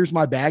saying, here's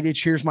my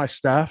baggage, here's my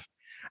stuff.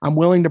 I'm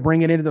willing to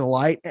bring it into the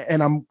light,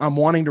 and I'm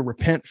wanting to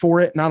repent for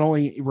it. Not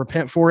only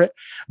repent for it,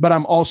 but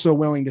I'm also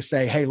willing to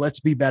say, hey,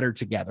 let's be better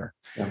together.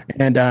 Yeah.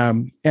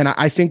 And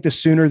I think the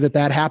sooner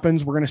that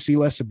happens, we're going to see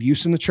less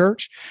abuse in the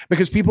church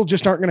because people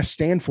just aren't going to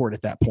stand for it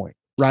at that point.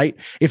 Right.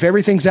 If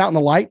everything's out in the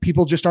light,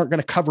 people just aren't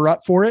going to cover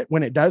up for it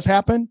when it does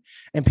happen,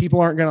 and people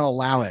aren't going to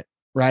allow it.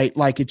 Right.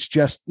 Like, it's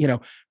just,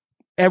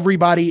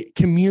 everybody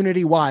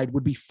community wide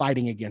would be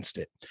fighting against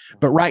it.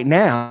 But right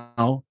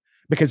now,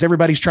 because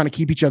everybody's trying to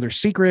keep each other's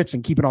secrets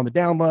and keep it on the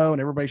down low, and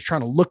everybody's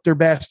trying to look their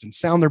best and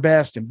sound their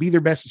best and be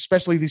their best,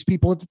 especially these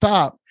people at the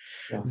top.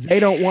 Yeah.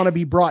 They don't want to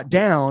be brought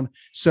down.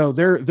 So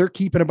they're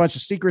keeping a bunch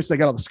of secrets. They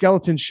got all the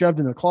skeletons shoved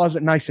in the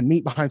closet, nice and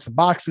neat behind some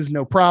boxes,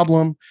 no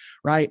problem.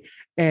 Right.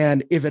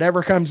 And if it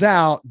ever comes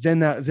out, then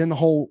the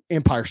whole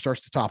empire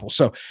starts to topple.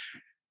 So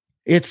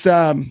it's,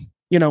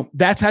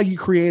 that's how you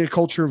create a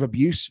culture of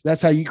abuse.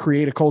 That's how you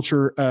create a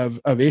culture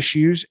of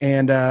issues.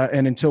 And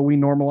until we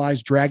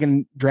normalize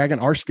dragging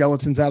our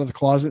skeletons out of the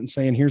closet and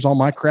saying, here's all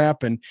my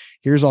crap and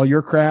here's all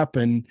your crap.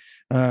 And,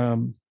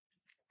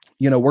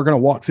 we're going to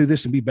walk through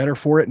this and be better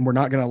for it. And we're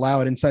not going to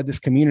allow it inside this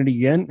community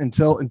again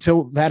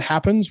until that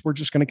happens. We're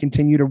just going to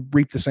continue to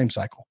reap the same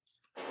cycle.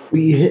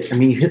 You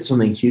hit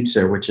something huge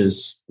there, which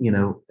is,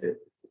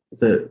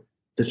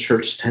 the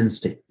church tends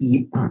to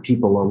eat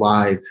people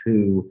alive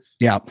who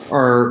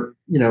are,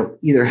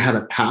 either had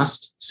a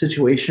past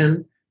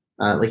situation,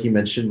 like you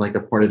mentioned, like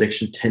a porn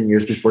addiction 10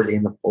 years before getting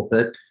in the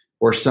pulpit,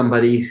 or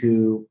somebody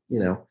who,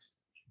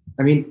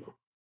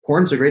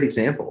 porn's a great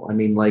example.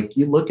 Like,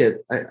 you look at,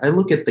 I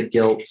look at the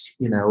guilt,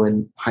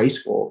 in high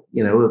school,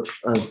 of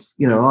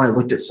I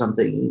looked at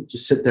something, you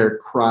just sit there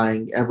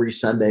crying every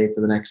Sunday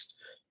for the next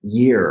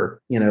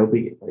year,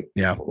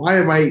 why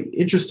am I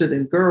interested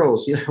in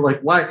girls?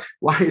 Why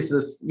is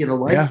this,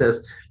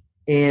 this?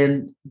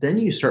 And then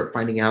you start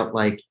finding out,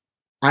 like,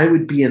 I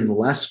would be in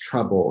less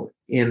trouble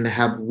and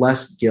have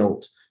less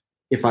guilt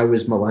if I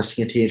was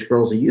molesting a teenage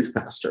girl as a youth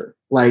pastor.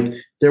 Like,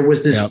 there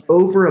was this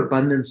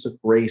overabundance of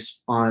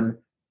grace on,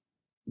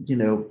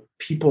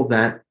 people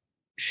that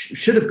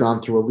should have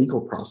gone through a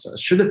legal process,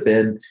 should have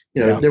been,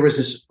 there was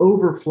this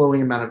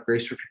overflowing amount of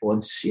grace for people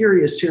in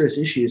serious, serious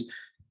issues.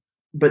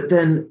 But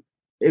then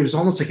it was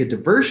almost like a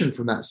diversion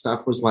from that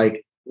stuff was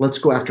like, let's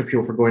go after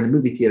people for going to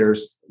movie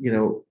theaters,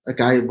 a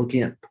guy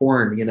looking at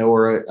porn,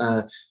 or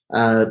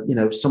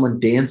someone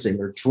dancing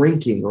or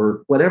drinking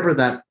or whatever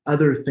that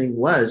other thing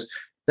was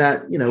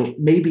that,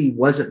 maybe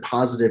wasn't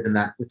positive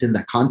within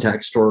that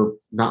context, or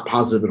not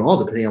positive at all,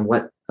 depending on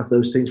what of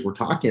those things we're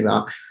talking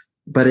about.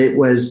 But it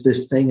was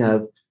this thing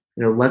of,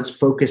 let's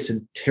focus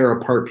and tear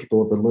apart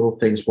people over little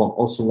things while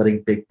also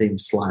letting big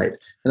things slide.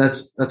 And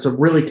that's a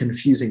really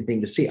confusing thing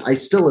to see. I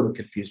still am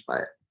confused by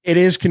it. It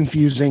is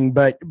confusing,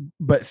 but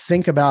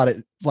think about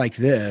it like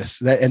this.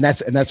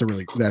 That's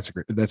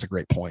a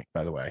great point,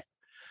 by the way.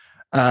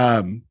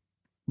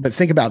 But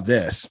think about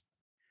this.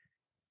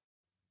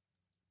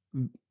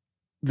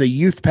 The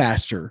youth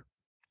pastor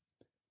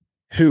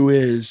who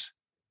is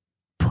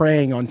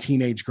preying on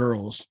teenage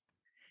girls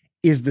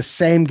is the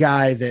same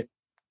guy that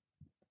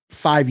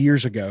 5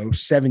 years ago,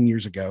 7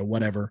 years ago,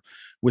 whatever,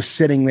 was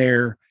sitting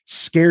there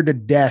scared to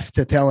death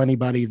to tell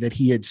anybody that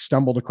he had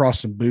stumbled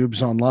across some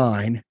boobs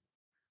online,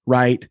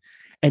 right?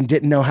 And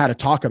didn't know how to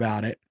talk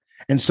about it.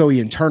 And so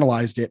he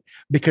internalized it,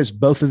 because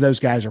both of those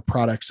guys are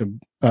products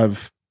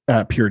of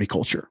purity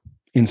culture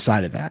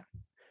inside of that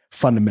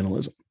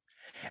fundamentalism.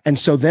 And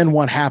so then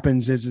what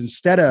happens is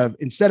instead of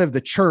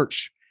the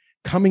church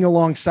coming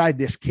alongside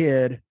this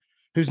kid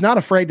who's not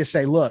afraid to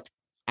say, look,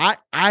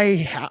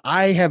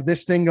 I have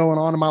this thing going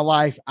on in my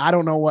life. I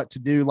don't know what to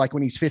do. Like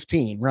when he's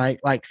 15, right?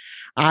 Like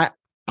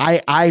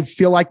I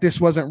feel like this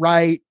wasn't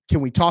right.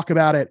 Can we talk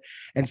about it?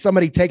 And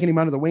somebody taking him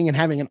under the wing and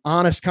having an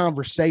honest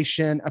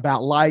conversation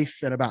about life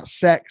and about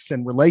sex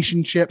and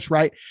relationships,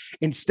 right?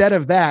 Instead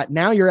of that,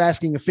 now you're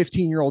asking a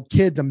 15-year-old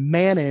kid to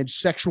manage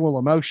sexual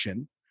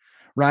emotion,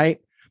 right?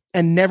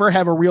 And never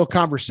have a real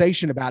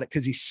conversation about it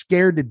because he's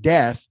scared to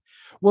death.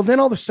 Well, then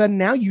all of a sudden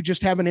now you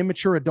just have an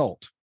immature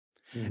adult.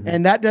 Mm-hmm.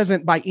 And that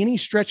doesn't by any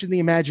stretch of the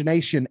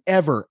imagination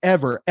ever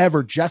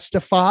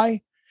justify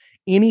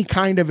any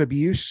kind of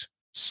abuse,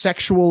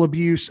 sexual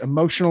abuse,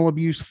 emotional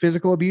abuse,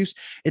 physical abuse.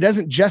 It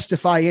doesn't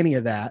justify any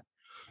of that.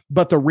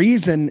 But the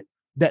reason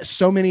that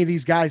so many of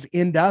these guys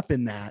end up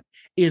in that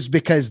is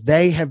because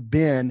they have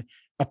been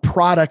a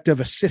product of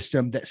a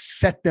system that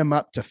set them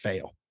up to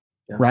fail.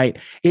 Yeah. Right.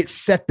 It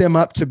set them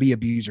up to be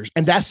abusers.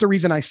 And that's the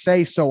reason I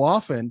say so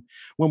often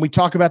when we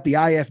talk about the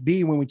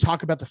IFB, when we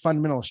talk about the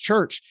fundamentalist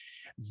church,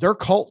 they're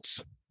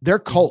cults,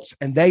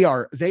 and they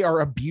are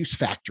abuse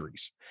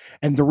factories.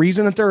 And the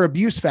reason that they're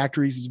abuse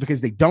factories is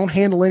because they don't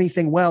handle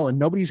anything well and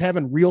nobody's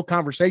having real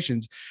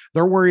conversations.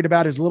 They're worried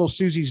about is little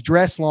Susie's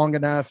dress long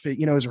enough?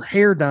 Is her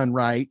hair done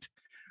right?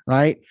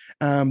 Right.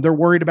 They're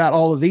worried about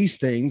all of these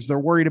things. They're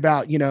worried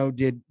about,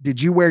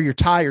 did you wear your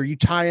tie? Are you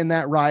tying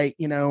that right?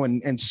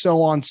 And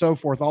so on and so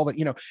forth. All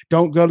that,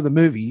 don't go to the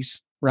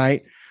movies.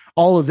 Right.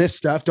 All of this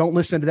stuff. Don't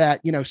listen to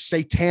that,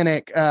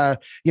 satanic,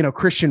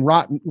 Christian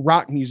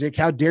rock music.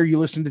 How dare you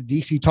listen to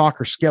DC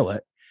Talk or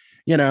Skillet,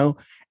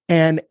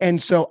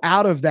 And so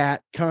out of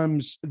that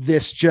comes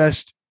this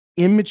just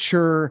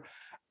immature,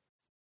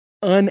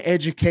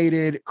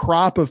 uneducated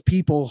crop of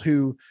people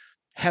who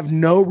have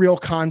no real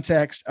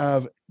context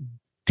of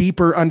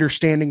deeper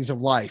understandings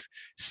of life,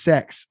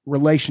 sex,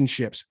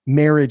 relationships,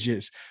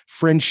 marriages,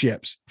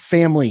 friendships,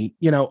 family,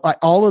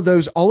 all of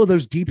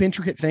those deep,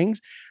 intricate things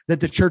that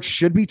the church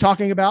should be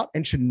talking about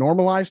and should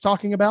normalize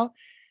talking about,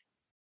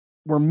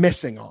 we're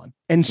missing on.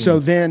 And so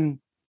then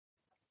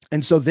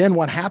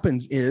what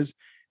happens is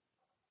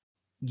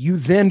you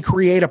then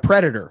create a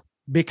predator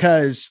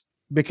because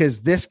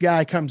this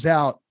guy comes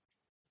out,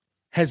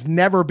 has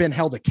never been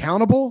held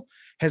accountable,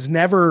 has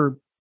never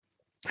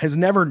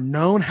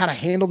known how to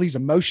handle these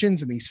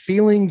emotions and these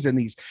feelings and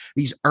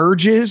these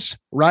urges.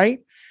 Right.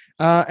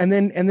 And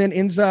then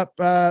ends up,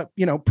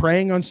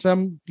 preying on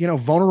some,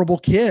 vulnerable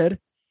kid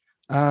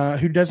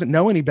who doesn't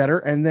know any better.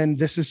 And then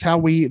this is how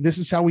we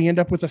end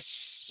up with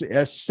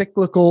a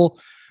cyclical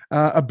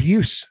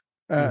abuse,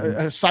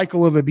 a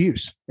cycle of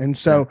abuse. And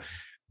so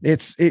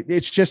it's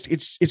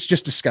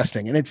just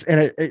disgusting.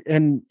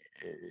 And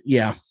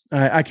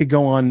I could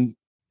go on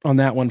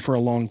that one for a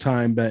long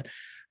time, but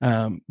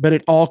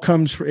it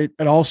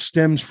all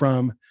stems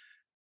from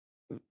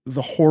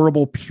the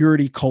horrible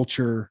purity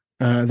culture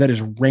that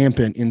is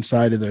rampant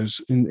inside of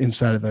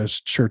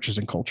those churches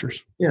and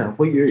cultures. Yeah,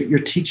 well, you're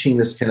teaching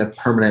this kind of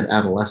permanent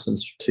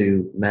adolescence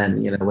to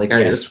men.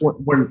 That's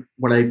when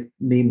I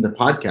named the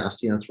podcast.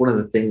 It's one of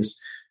the things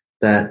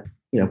that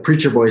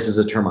Preacher Boys is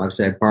a term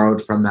obviously I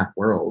borrowed from that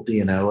world.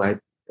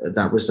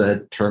 That was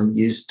a term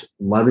used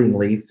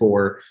lovingly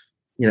for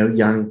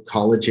young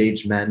college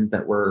age men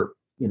that were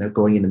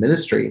going into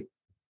ministry.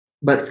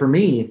 But for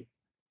me,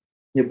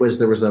 there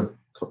was a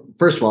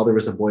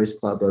boys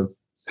club of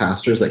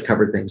pastors that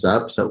covered things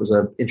up. So it was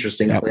an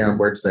interesting play on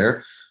words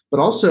there. But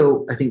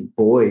also I think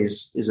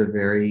boys is a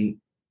very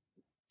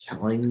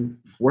telling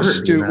word.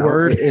 Astute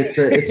word. It's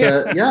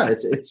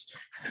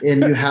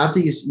and you have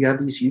these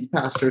youth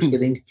pastors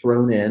getting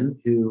thrown in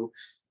who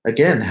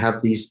again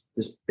have this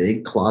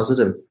big closet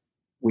of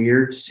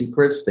weird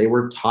secrets they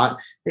were taught.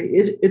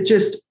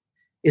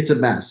 It's a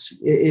mess.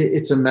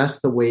 It's a mess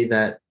the way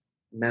that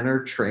men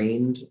are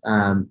trained,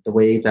 the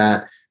way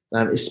that,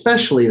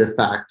 especially the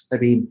fact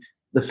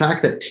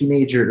that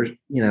teenagers,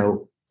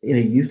 in a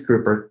youth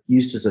group are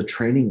used as a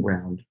training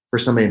ground for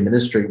somebody in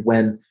ministry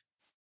when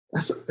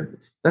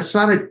that's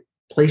not a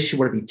place you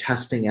want to be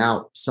testing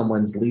out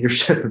someone's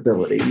leadership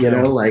ability.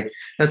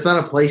 That's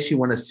not a place you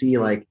want to see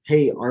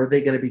hey, are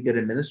they going to be good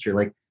in ministry?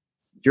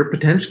 You're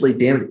potentially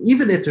damned,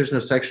 even if there's no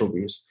sexual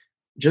abuse,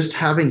 just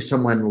having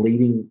someone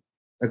leading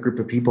a group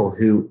of people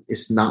who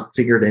is not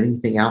figured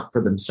anything out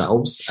for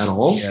themselves at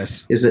all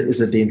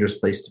is a dangerous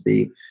place to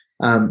be.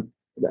 I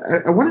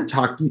want to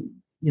talk,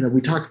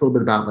 we talked a little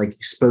bit about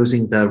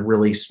exposing the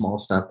really small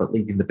stuff, but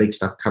leaving the big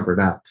stuff covered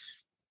up.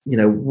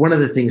 One of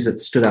the things that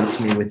stood out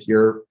to me with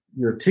your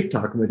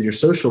TikTok and with your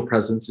social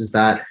presence is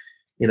that,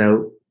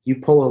 you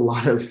pull a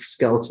lot of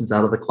skeletons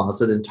out of the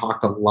closet and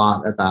talk a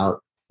lot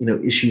about,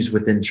 issues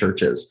within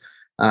churches.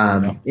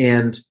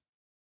 And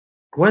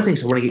one of the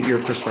things I want to get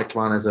your perspective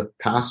on as a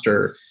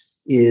pastor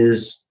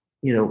is,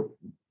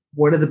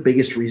 one of the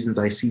biggest reasons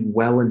I see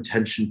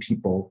well-intentioned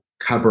people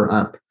cover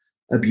up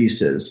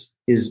abuses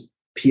is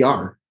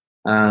PR.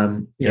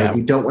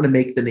 We don't want to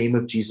make the name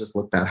of Jesus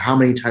look bad. How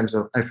many times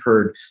I've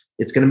heard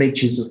it's going to make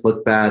Jesus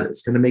look bad.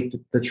 It's going to make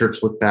the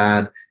church look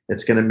bad.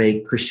 It's going to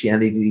make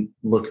Christianity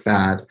look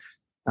bad.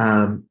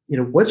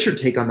 What's your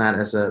take on that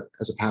as a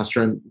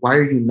pastor, and why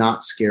are you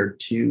not scared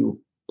to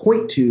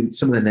point to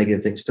some of the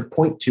negative things, to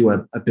point to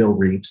a Bill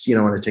Reeves,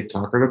 on a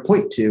TikTok, or to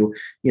point to,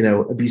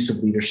 abusive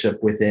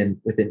leadership within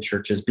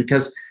churches,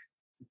 because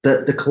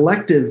the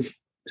collective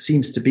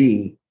seems to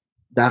be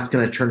that's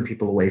going to turn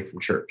people away from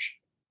church.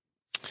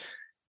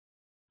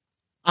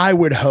 I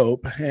would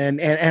hope,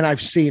 and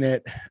I've seen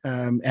it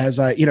as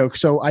I,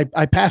 so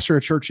I pastor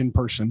a church in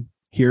person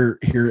here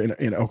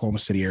in Oklahoma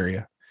City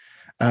area,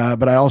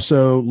 but I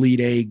also lead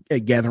a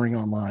gathering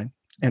online,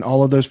 and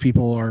all of those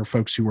people are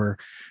folks who are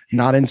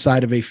not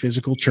inside of a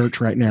physical church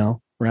right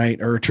now,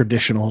 right, or a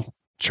traditional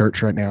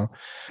church right now.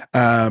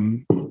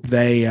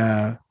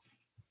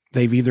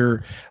 They've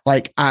either,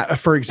 like,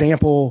 for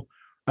example,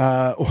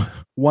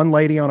 one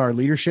lady on our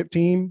leadership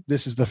team,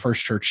 this is the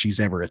first church she's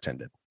ever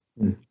attended.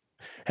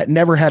 Had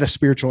never had a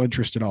spiritual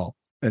interest at all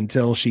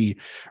until she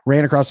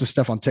ran across this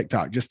stuff on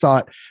TikTok. Just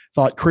thought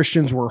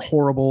Christians were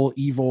horrible,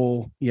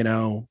 evil,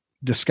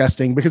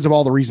 disgusting because of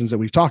all the reasons that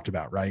we've talked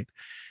about. Right.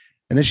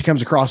 And then she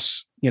comes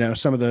across,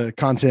 some of the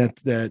content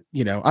that,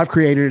 I've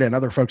created and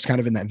other folks kind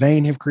of in that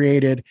vein have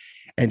created.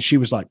 And she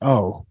was like,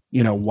 oh,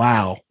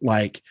 wow,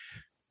 like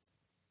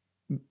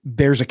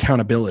there's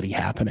accountability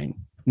happening.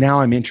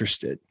 Now I'm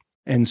interested.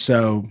 And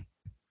so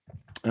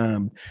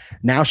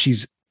now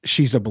she's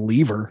a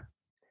believer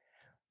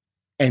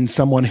and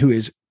someone who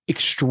is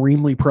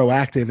extremely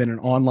proactive in an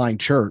online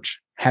church,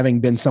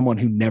 having been someone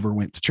who never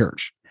went to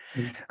church.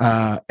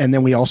 And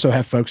then we also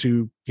have folks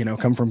who,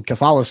 come from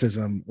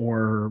Catholicism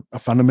or a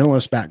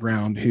fundamentalist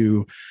background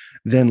who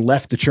then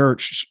left the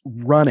church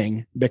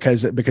running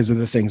because of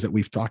the things that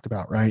we've talked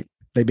about, right?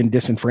 They've been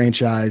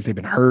disenfranchised, they've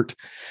been hurt.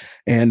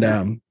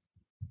 And,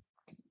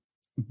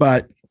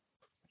 but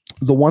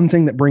the one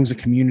thing that brings a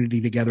community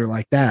together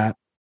like that,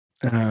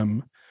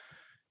 and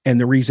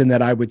the reason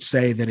that I would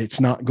say that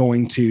it's not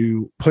going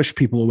to push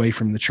people away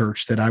from the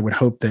church, that I would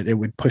hope that it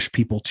would push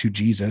people to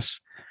Jesus,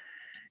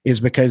 is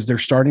because they're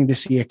starting to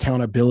see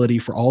accountability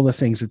for all the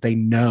things that they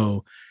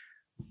know.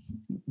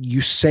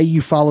 You say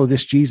you follow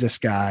this Jesus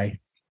guy,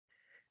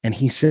 and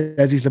he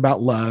says he's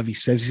about love. He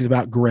says he's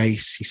about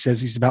grace. He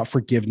says he's about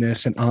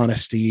forgiveness and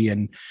honesty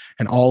and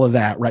all of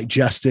that, right?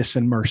 Justice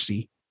and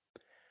mercy.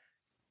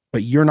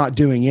 But you're not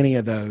doing any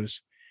of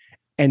those.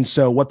 And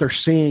so what they're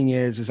seeing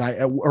is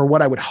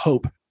what I would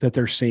hope that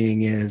they're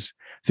seeing is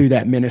through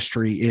that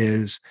ministry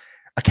is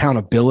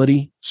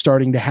accountability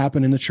starting to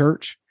happen in the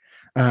church,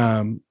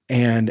 and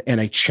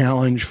a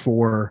challenge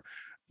for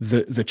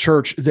the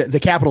church, the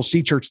capital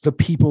C church, the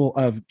people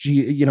of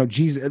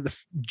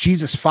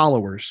Jesus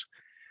followers,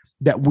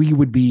 that we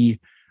would be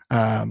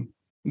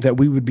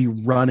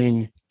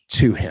running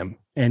to him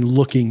and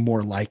looking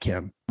more like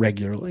him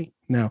regularly.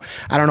 Now,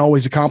 I don't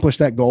always accomplish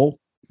that goal.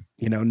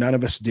 None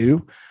of us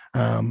do.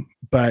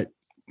 But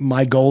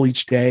my goal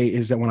each day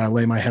is that when I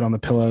lay my head on the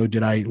pillow,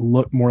 did I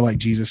look more like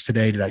Jesus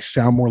today? Did I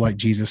sound more like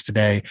Jesus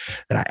today?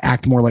 Did I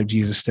act more like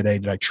Jesus today?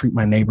 Did I treat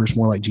my neighbors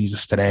more like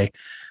Jesus today?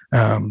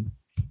 And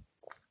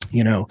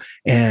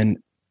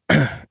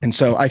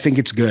so I think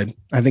it's good.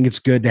 I think it's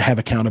good to have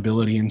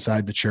accountability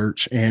inside the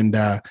church. And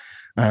I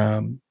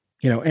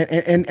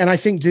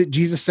think that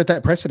Jesus set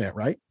that precedent,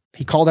 right?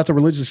 He called out the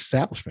religious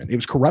establishment. It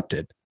was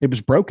corrupted. It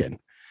was broken.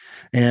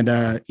 And,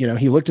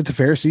 he looked at the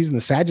Pharisees and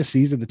the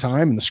Sadducees at the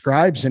time and the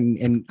scribes.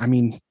 And I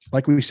mean,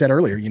 like we said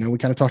earlier, we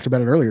kind of talked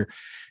about it earlier,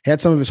 he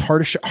had some of his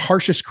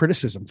harshest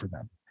criticism for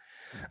them.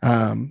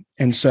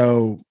 And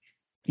so,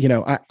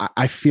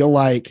 I feel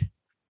like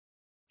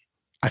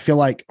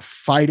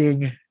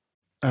fighting,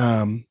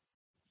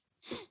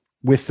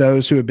 with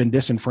those who have been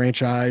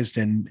disenfranchised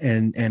and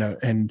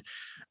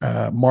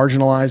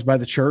marginalized by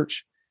the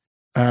church,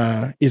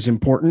 is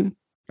important.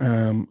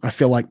 I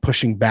feel like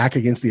pushing back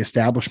against the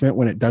establishment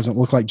when it doesn't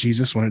look like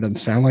Jesus, when it doesn't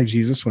sound like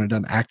Jesus, when it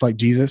doesn't act like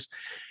Jesus,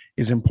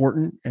 is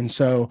important. And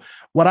so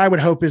what I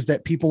would hope is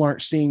that people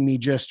aren't seeing me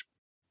just,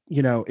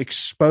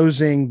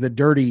 exposing the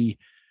dirty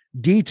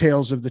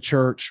details of the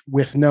church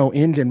with no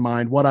end in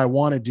mind. What I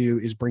want to do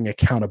is bring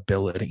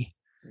accountability.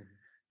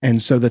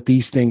 And so that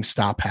these things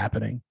stop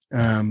happening.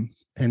 And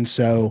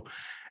so,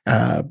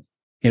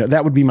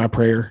 that would be my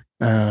prayer.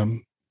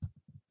 And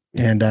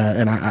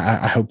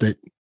I hope that,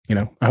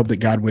 I hope that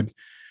God would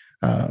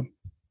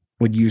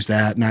use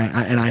that. And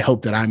I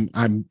hope that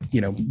I'm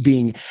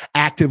being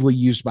actively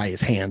used by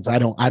his hands. I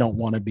don't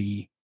want to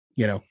be,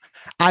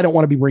 I don't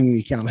want to be bringing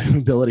the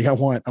accountability. I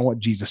want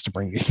Jesus to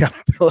bring the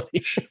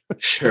accountability.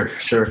 Sure.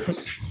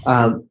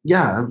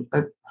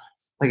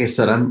 Like I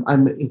said,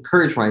 I'm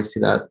encouraged when I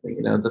see that.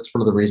 That's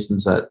one of the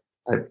reasons that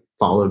I've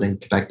followed and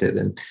connected.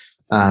 And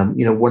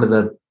one of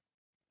the,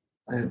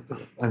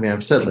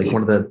 I've said, like,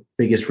 one of the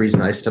biggest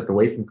reasons I stepped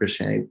away from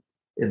Christianity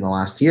in the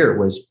last year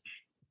was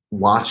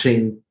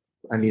watching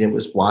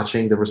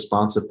the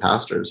response of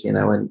pastors,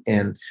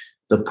 and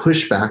the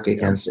pushback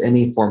against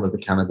any form of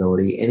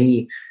accountability,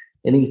 any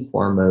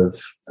form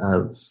of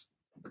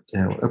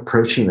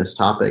approaching this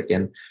topic.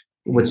 And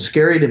what's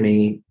scary to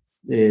me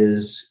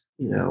is,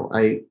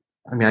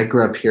 I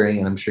grew up hearing,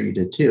 and I'm sure you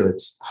did too,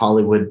 it's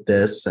Hollywood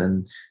this,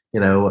 and,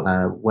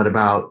 what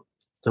about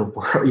the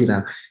world,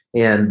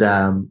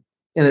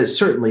 and it's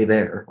certainly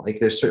there. Like,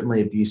 there's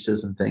certainly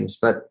abuses and things,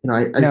 but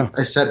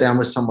I sat down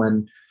with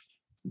someone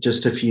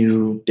just a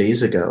few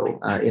days ago,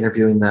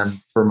 interviewing them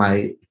for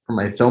my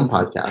film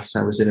podcast.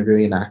 I was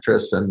interviewing an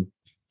actress, and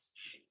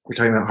we're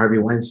talking about Harvey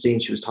Weinstein.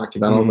 She was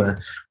talking about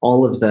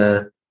all of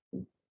the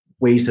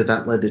ways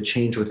that led to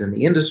change within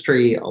the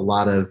industry, a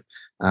lot of,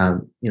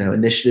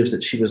 initiatives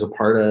that she was a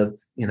part of,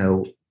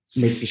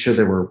 making sure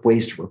there were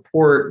ways to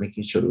report,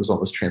 making sure there was all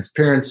this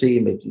transparency,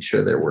 making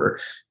sure there were,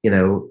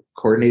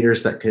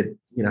 coordinators that could,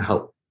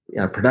 help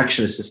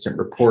production assistant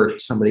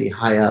report somebody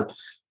high up,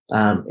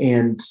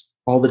 and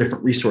all the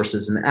different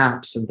resources and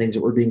apps and things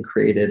that were being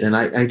created. And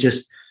I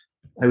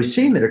was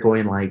sitting there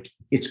going like,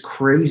 it's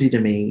crazy to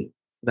me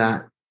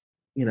that,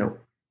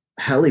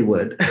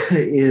 Hollywood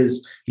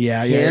is,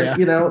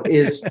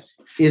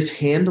 is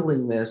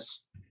handling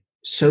this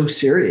so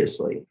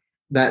seriously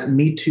that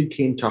Me Too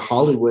came to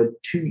Hollywood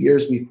 2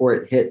 years before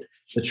it hit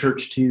the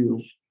Church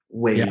Too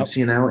waves,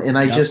 and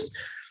I just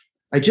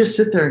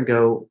sit there and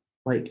go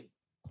like,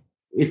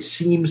 it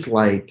seems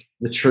like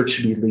the church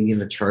should be leading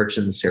the charge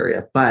in this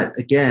area. But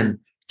again,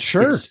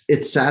 sure,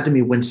 it's sad to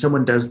me when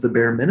someone does the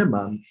bare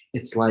minimum.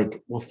 It's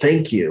like, well,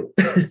 thank you.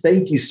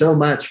 Thank you so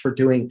much for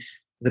doing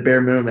the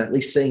bare minimum, at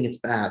least saying it's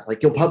bad.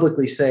 Like you'll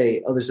publicly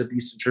say, oh, there's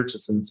abuse in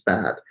churches and it's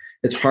bad.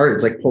 It's hard.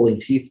 It's like pulling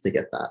teeth to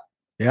get that.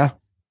 Yeah.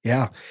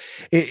 Yeah.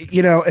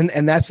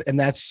 And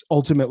that's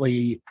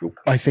ultimately,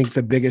 I think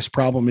the biggest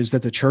problem is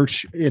that the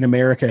church in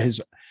America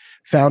has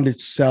found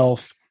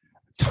itself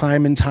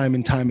time and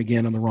time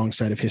again on the wrong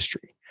side of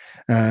history.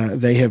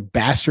 They have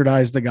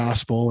bastardized the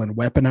gospel and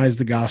weaponized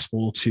the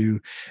gospel to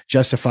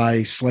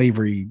justify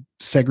slavery,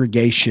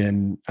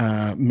 segregation,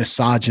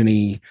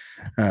 misogyny,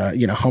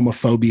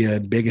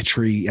 homophobia,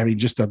 bigotry. I mean,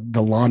 just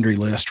the laundry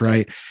list,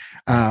 right?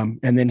 And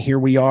then here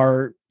we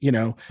are,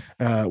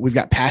 we've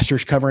got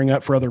pastors covering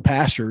up for other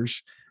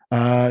pastors,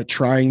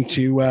 trying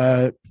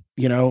to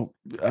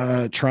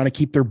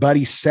keep their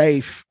buddies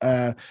safe,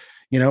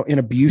 in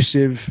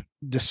abusive,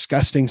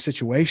 disgusting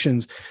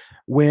situations,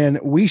 when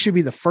we should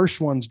be the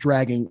first ones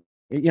dragging,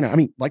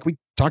 like we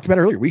talked about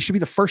earlier, we should be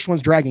the first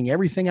ones dragging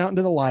everything out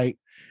into the light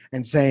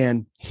and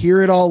saying,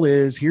 here it all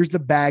is, here's the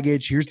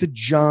baggage, here's the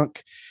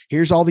junk,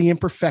 here's all the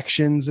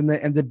imperfections and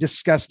the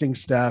disgusting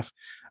stuff,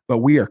 but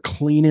we are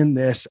cleaning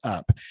this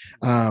up.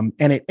 And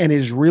it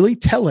is really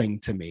telling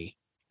to me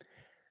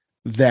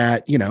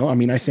that,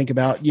 I think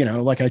about,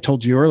 like I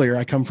told you earlier,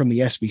 I come from the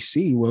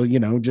SBC. Well,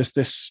 just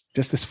this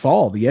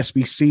fall, the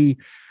SBC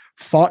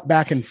fought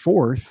back and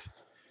forth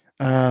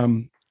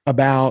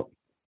about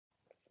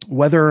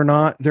whether or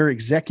not their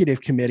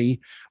executive committee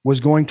was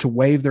going to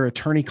waive their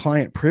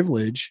attorney-client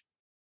privilege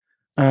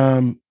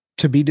to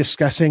be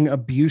discussing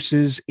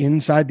abuses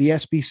inside the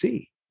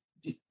SBC.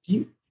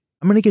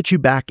 I'm going to get you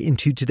back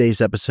into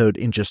today's episode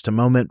in just a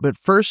moment, but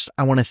first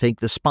I want to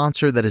thank the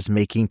sponsor that is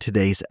making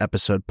today's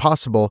episode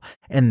possible,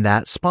 and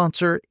that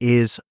sponsor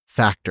is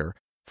Factor.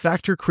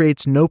 Factor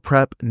creates no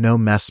prep, no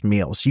mess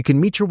meals. You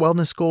can meet your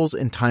wellness goals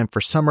in time for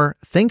summer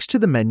thanks to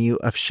the menu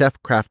of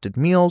chef-crafted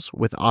meals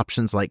with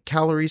options like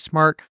Calorie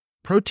Smart,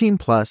 Protein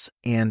Plus,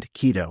 and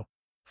Keto.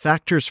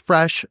 Factor's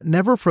fresh,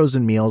 never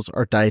frozen meals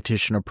are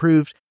dietitian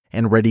approved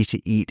and ready to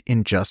eat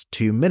in just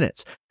 2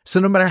 minutes. So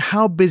no matter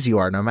how busy you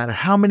are, no matter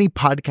how many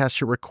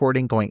podcasts you're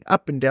recording, going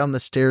up and down the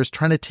stairs,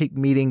 trying to take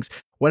meetings,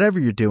 whatever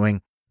you're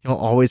doing, you'll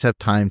always have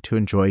time to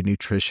enjoy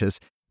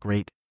nutritious,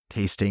 great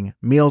tasting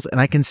meals.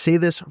 And I can say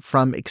this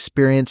from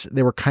experience.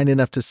 They were kind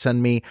enough to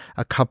send me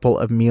a couple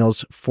of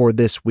meals for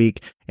this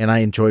week, and I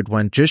enjoyed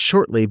one just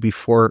shortly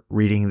before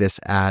reading this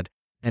ad,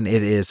 and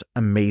it is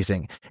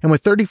amazing. And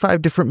with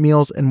 35 different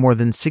meals and more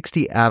than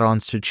 60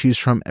 add-ons to choose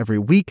from every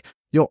week,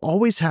 you'll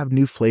always have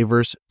new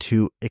flavors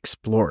to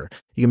explore.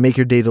 You can make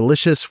your day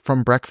delicious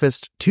from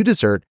breakfast to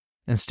dessert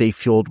and stay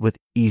fueled with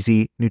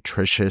easy,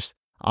 nutritious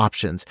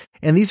options.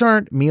 And these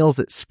aren't meals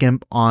that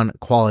skimp on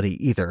quality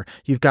either.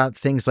 You've got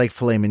things like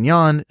filet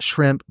mignon,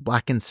 shrimp,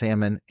 blackened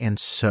salmon, and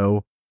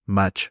so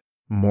much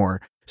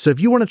more. So if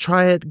you want to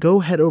try it,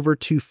 go head over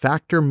to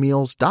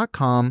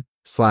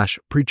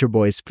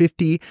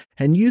factormeals.com/preacherboys50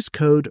 and use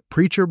code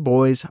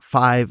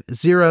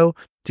preacherboys50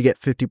 to get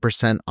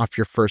 50% off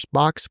your first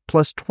box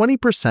plus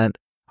 20%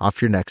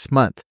 off your next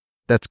month.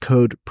 That's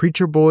code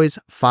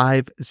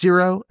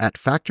preacherboys50 at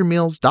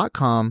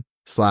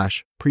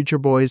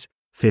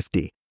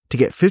factormeals.com/preacherboys50 to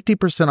get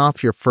 50%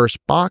 off your first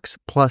box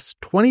plus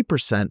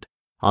 20%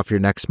 off your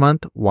next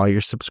month while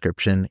your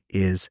subscription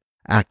is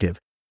active.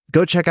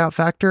 Go check out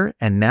Factor,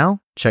 and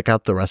now check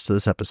out the rest of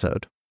this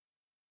episode.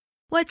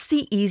 What's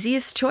the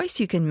easiest choice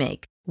you can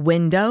make?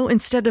 Window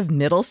instead of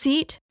middle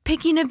seat?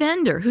 Picking a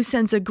vendor who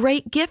sends a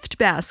great gift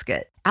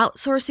basket?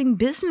 Outsourcing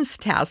business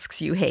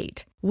tasks you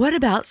hate? What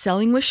about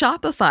selling with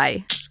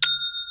Shopify?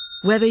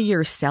 Whether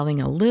you're selling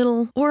a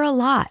little or a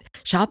lot,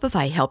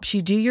 Shopify helps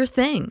you do your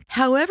thing,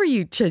 however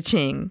you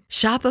cha-ching.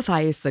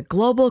 Shopify is the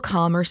global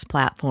commerce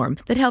platform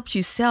that helps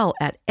you sell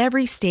at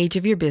every stage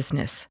of your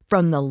business.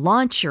 From the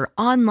launch your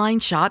online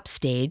shop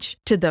stage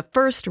to the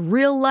first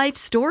real-life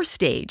store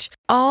stage,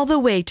 all the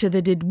way to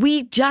the did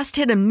we just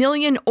hit 1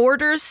 million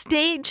orders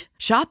stage.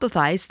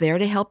 Shopify's there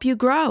to help you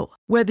grow.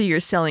 Whether you're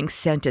selling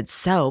scented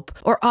soap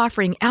or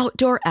offering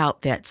outdoor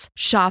outfits,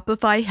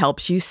 Shopify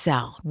helps you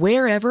sell.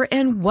 Wherever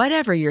and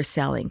whatever you're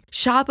selling,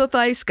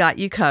 Shopify's got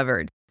you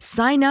covered.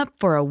 Sign up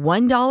for a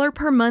 $1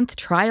 per month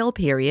trial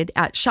period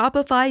at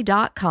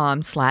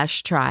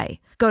shopify.com/try.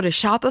 Go to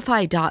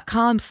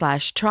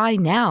shopify.com/try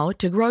now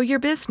to grow your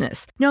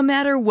business, no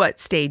matter what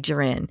stage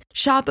you're in.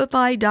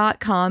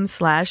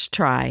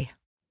 Shopify.com/try.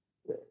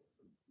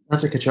 Not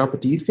to cut you off,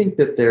 but do you think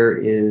that there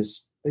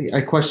is,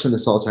 I question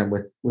this all the time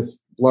with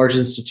large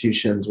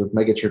institutions, with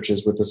mega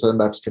churches, with the Southern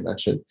Baptist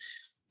Convention.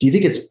 Do you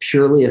think it's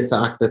purely a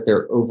fact that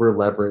they're over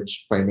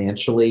leveraged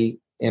financially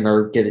and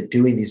are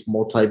doing these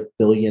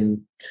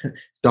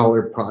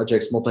multi-billion-dollar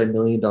projects,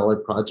 multi-million-dollar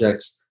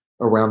projects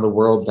around the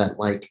world that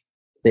like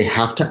they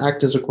have to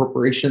act as a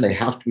corporation? They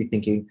have to be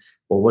thinking,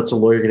 well, what's a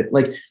lawyer going to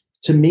like?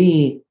 To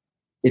me,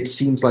 it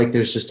seems like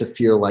there's just a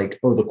fear like,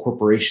 oh, the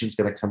corporation's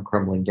going to come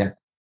crumbling down.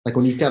 Like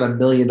when you've got $1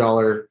 million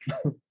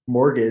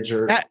mortgage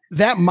or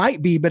that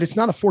might be, but it's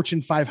not a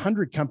Fortune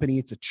 500 company.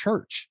 It's a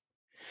church.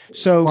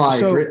 So, I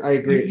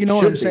agree. You know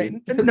what I'm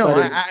saying?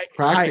 No,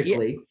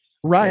 practically.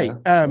 Right.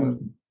 Yeah.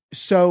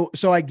 So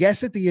I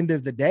guess at the end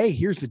of the day,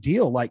 here's the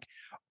deal. Like,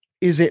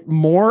 is it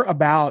more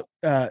about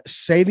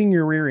saving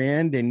your rear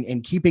end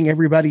and keeping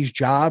everybody's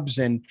jobs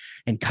and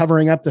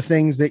covering up the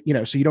things that,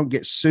 so you don't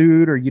get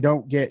sued or you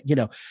don't get,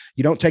 you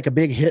don't take a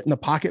big hit in the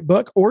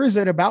pocketbook? Or is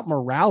it about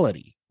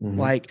morality? Mm-hmm.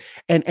 Like,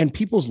 and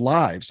people's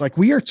lives? Like,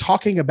 we are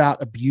talking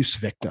about abuse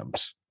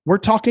victims. We're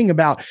talking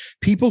about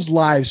people's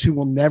lives who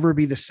will never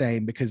be the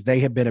same because they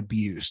have been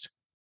abused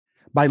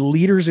by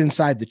leaders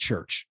inside the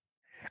church.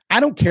 I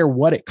don't care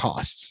what it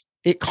costs.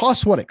 It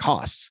costs what it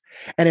costs.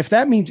 And if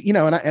that means,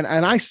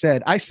 I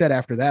said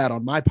after that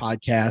on my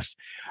podcast,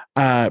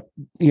 I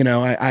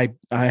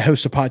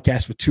host a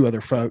podcast with two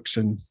other folks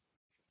and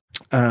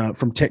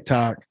from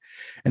TikTok,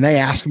 and they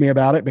asked me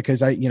about it because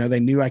they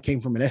knew I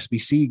came from an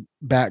SBC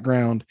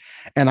background.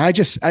 And I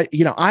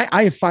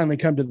have finally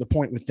come to the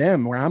point with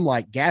them where I'm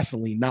like,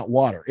 gasoline, not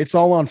water. It's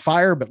all on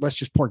fire, but let's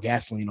just pour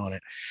gasoline on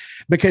it.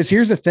 Because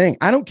here's the thing.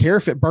 I don't care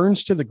if it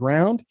burns to the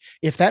ground,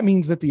 if that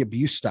means that the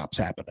abuse stops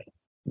happening.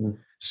 Mm.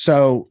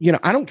 So,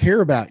 I don't care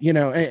about,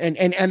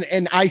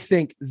 and I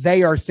think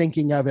they are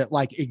thinking of it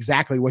like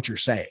exactly what you're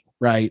saying.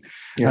 Right.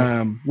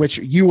 Yeah. Which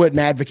you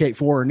wouldn't advocate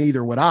for, and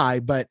neither would I,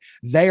 but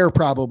they are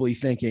probably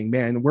thinking,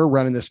 man, we're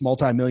running this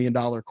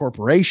multi-million-dollar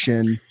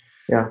corporation.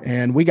 Yeah.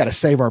 And we got to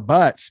save our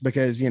butts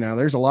because,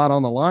 there's a lot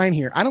on the line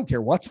here. I don't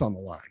care what's on the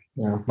line.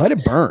 Yeah. Let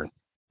it burn.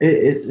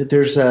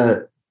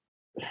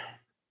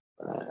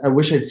 I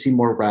wish I'd see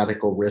more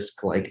radical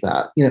risk like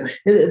that.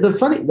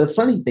 The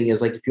funny thing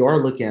is, like, if you are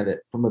looking at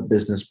it from a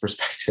business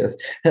perspective,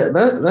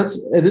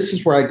 this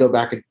is where I go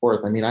back and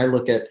forth. I mean, I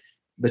look at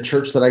the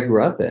church that I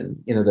grew up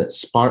in,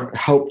 that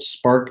helped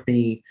spark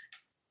me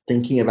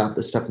thinking about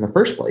this stuff in the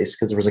first place,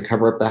 because there was a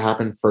cover-up that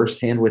happened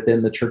firsthand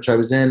within the church I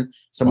was in.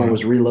 Someone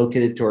was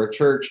relocated to our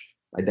church.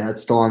 My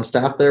dad's still on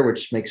staff there,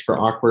 which makes for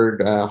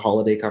awkward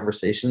holiday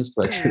conversations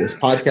because I do this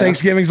podcast.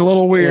 Thanksgiving's a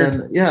little weird.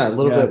 And, a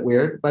little bit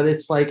weird. But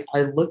it's like,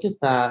 I look at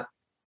that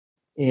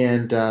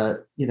and,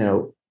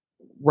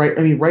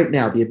 right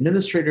now, the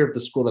administrator of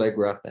the school that I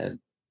grew up in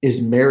is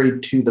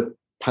married to the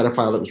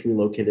pedophile that was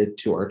relocated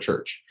to our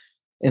church.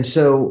 And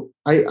so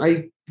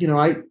I've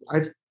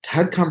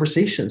had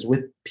conversations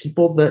with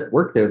people that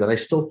work there that I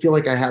still feel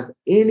like I have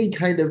any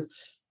kind of,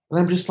 and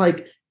I'm just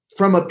like,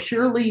 from a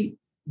purely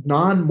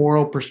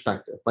non-moral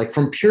perspective, like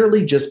from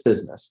purely just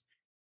business,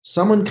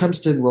 someone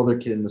comes to enroll their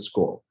kid in the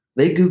school.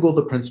 They Google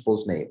the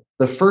principal's name.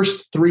 The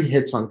first 3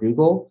 hits on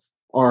Google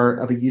are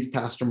of a youth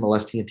pastor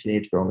molesting a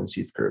teenage girl in his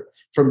youth group.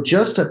 From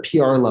just a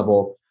PR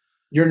level,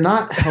 you're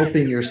not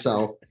helping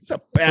yourself. It's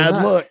a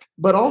bad look.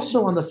 But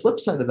also on the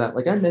flip side of that,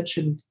 like I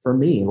mentioned, for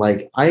me,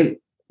 like I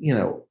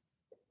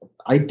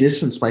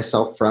distance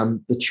myself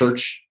from the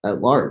church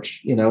at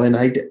large, and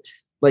I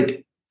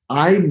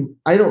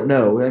don't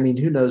know. I mean,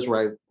 who knows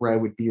where I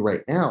would be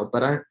right now,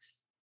 but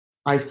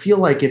I feel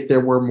like if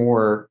there were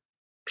more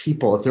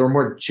people, if there were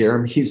more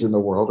Jeremys in the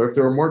world, or if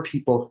there were more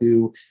people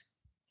who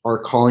are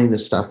calling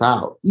this stuff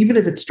out, even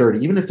if it's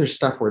dirty, even if there's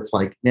stuff where it's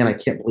like, man, I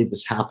can't believe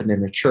this happened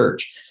in a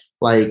church.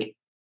 Like,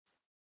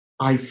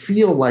 I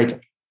feel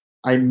like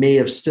I may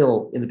have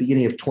still in the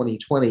beginning of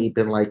 2020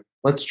 been like,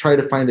 let's try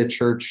to find a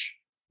church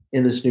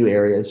in this new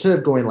area, instead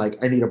of going like,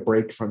 I need a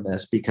break from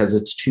this because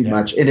it's too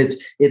much. And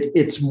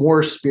it's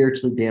more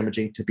spiritually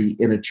damaging to be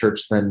in a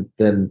church than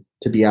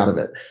to be out of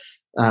it.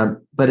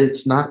 But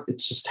it's not, it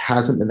just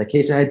hasn't been the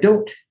case. And I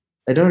don't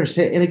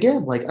understand. And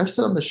again, like I've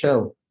said on the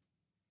show,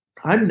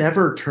 I'm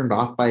never turned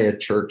off by a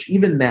church,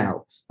 even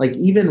now, like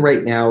even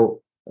right now,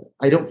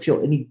 I don't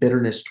feel any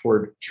bitterness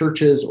toward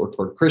churches or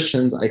toward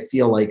Christians. I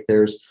feel like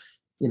there's,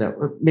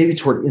 maybe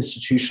toward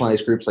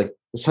institutionalized groups like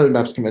the Southern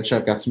Baptist Convention,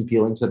 I've got some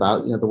feelings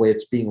about, the way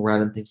it's being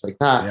run and things like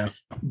that. Yeah.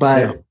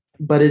 But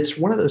it's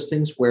one of those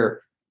things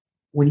where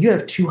when you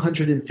have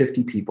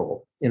 250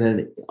 people in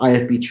an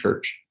IFB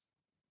church,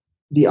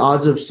 the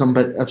odds of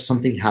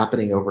something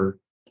happening over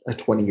a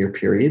 20-year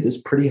period is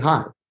pretty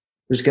high.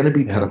 There's going to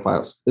be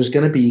pedophiles. There's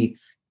going to be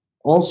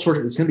there's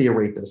going to be a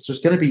rapist. There's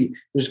going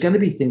to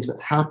be things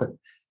that happen.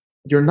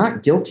 you're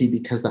not guilty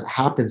because that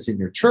happens in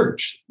your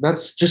church.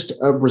 That's just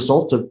a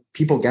result of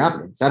people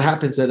gathering. That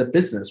happens at a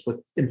business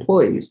with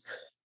employees.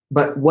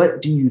 But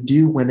what do you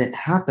do when it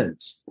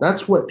happens?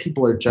 That's what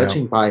people are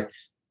judging by.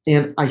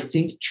 And I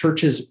think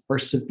churches are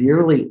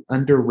severely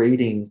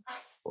underrating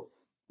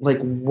like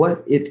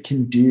what it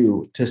can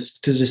do to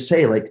just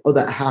say like, oh,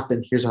 that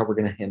happened. Here's how we're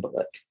going to handle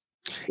it.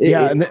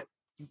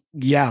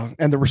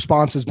 And the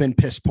response has been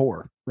piss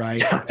poor,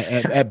 right?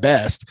 At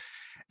best.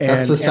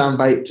 That's the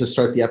soundbite to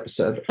start the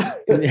episode.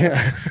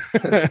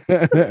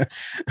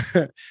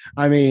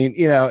 I mean,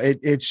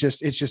 it's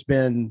just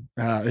been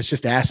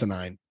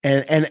asinine.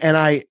 And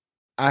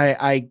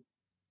I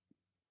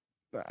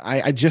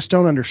just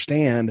don't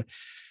understand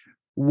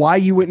why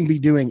you wouldn't be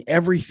doing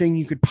everything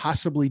you could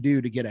possibly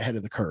do to get ahead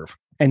of the curve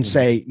and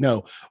say,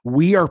 no,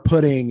 we are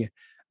going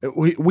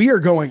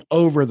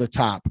over the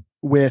top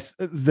with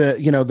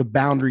the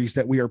boundaries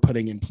that we are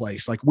putting in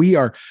place. Like we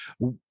are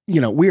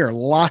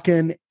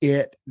locking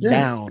it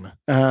down.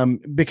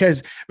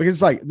 Because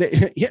like,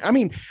 I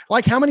mean,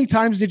 like how many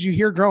times did you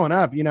hear growing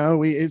up,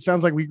 it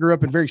sounds like we grew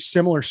up in very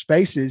similar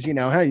spaces, you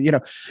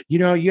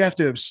have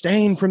to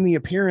abstain from the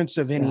appearance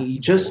of any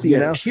evil, just the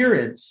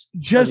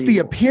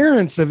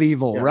appearance of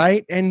evil.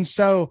 Right. And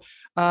so,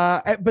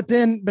 but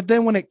then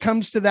when it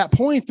comes to that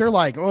point, they're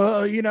like,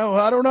 well,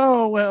 I don't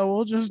know. Well,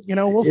 we'll just,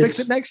 we'll fix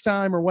it next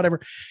time or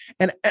whatever.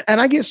 And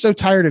I get so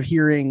tired of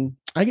hearing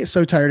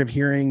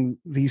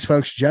these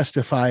folks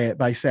justify it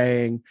by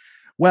saying,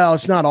 well,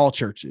 it's not all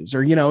churches,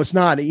 or, it's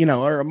not,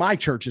 or my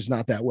church is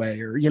not that way.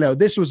 Or,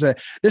 this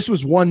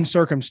was one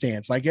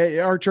circumstance. Like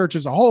our church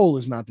as a whole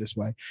is not this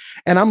way.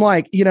 And I'm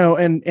like,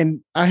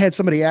 and I had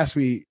somebody ask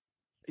me,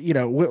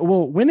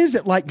 well, when is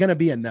it like going to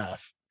be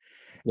enough?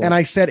 Yeah. And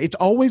I said, it's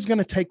always going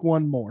to take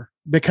one more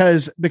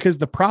because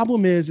the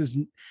problem is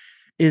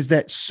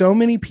that so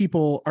many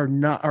people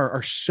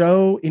are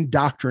so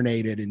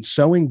indoctrinated and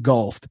so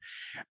engulfed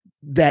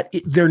that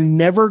they're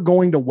never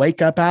going to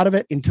wake up out of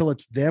it until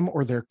it's them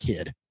or their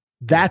kid.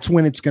 That's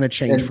when it's going to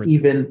change.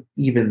 And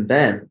even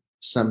then,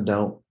 some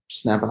don't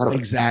snap out of it.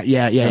 Exactly.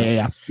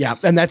 Yeah.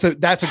 And that's a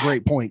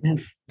great point.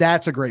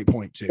 That's a great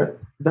point too.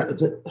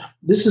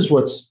 This is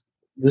what's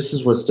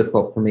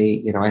difficult for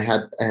me. I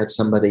had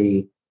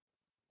somebody,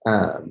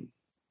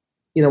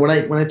 when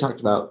I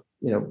talked about,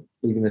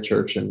 leaving the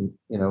church and,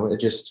 it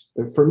just,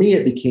 for me,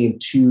 it became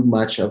too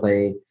much of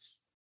a,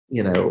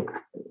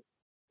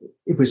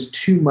 it was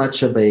too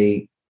much of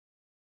a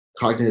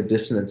cognitive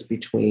dissonance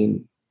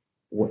between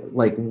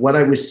what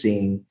I was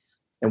seeing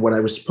and what I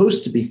was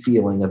supposed to be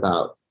feeling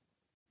about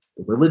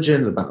the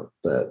religion, about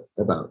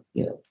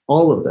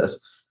all of this,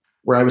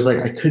 where I was like,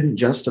 I couldn't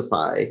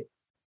justify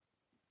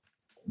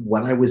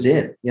what I was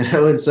in,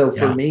 and so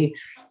for me,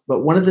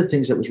 but one of the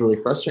things that was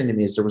really frustrating to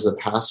me is there was a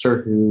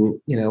pastor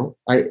who,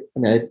 I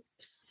had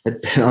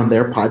been on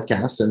their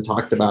podcast and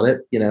talked about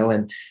it,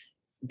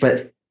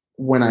 but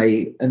when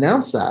I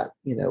announced that,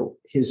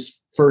 his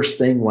first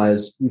thing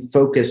was you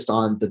focused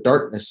on the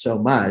darkness so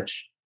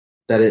much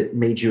that it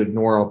made you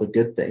ignore all the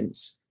good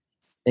things.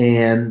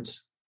 And,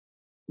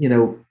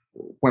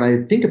 when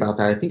I think about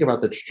that, I think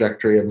about the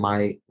trajectory of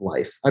my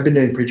life. I've been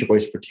doing Preacher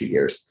Boys for 2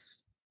 years.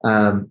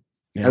 I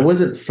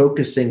wasn't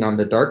focusing on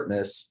the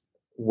darkness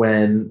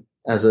when,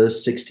 as a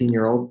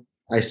 16-year-old,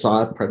 I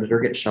saw a predator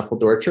get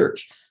shuffled to our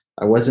church.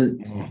 I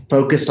wasn't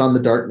focused on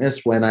the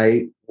darkness when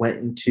I went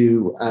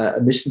into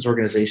a missions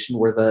organization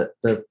where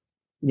the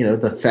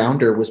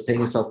founder was paying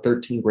himself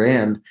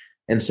 $13,000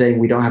 and saying,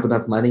 we don't have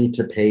enough money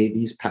to pay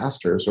these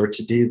pastors or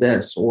to do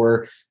this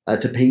or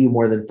to pay you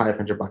more than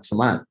 $500 a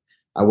month.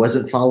 I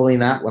wasn't following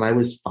that when I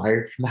was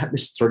fired from that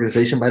missions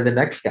organization by the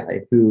next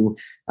guy who,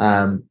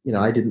 I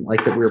didn't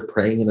like that we were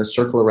praying in a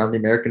circle around the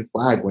American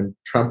flag when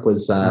Trump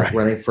was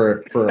running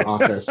for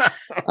office.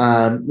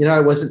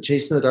 I wasn't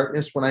chasing the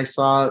darkness when I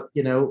saw,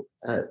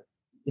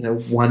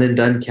 one and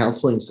done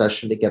counseling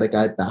session to get a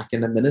guy back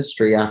into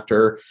ministry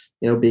after,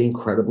 being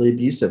incredibly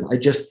abusive.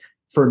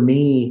 For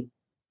me,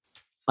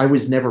 I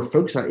was never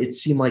focused on it. It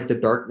seemed like the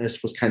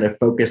darkness was kind of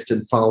focused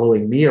and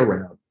following me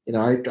around.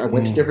 I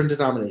went to different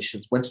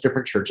denominations, went to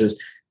different churches,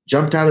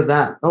 jumped out of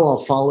that. Oh,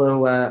 I'll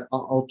follow,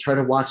 I'll try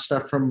to watch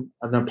stuff from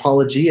an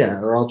Apologia,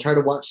 or I'll try to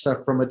watch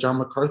stuff from a John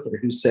MacArthur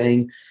who's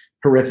saying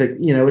horrific,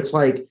 it's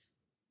like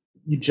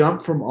you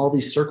jump from all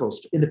these circles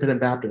to Independent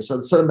Baptist. So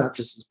the Southern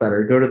Baptist is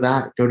better. Go to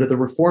that, go to the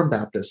Reformed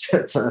Baptist.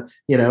 It's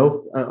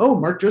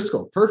Mark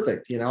Driscoll.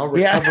 Perfect. I'll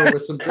recover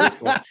with some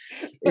Driscoll.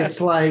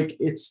 It's like,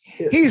 he's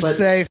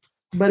safe,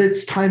 but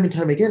it's time and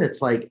time again.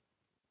 It's like,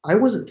 I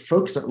wasn't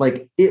focused on,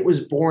 like, it was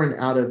born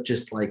out of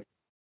just like,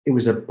 it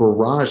was a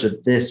barrage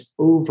of this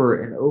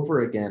over and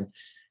over again.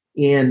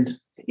 And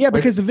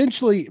because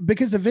eventually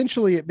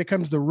it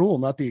becomes the rule,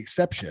 not the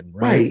exception.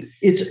 Right.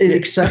 It's an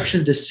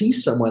exception to see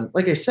someone,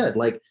 like I said,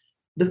 like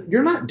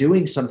you're not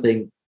doing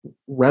something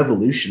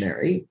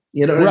revolutionary.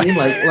 You know what I mean?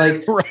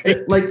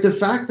 Like the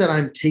fact that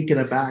I'm taken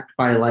aback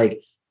by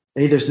like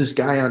hey, there's this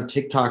guy on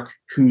TikTok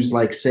who's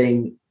like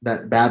saying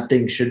that bad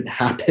things shouldn't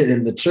happen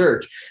in the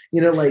church,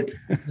 like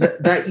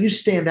that you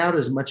stand out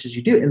as much as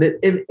you do. And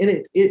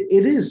it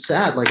is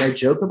sad. Like, I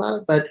joke about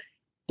it, but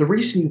the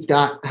reason you've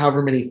got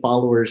however many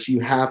followers you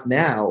have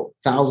now,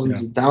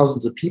 thousands and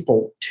thousands of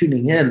people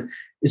tuning in,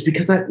 is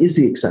because that is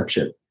the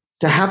exception.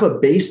 To have a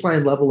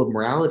baseline level of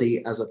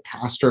morality as a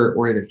pastor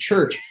or in a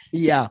church,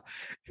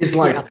 is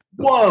like,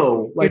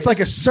 whoa! Like, it's like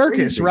a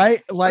circus, crazy.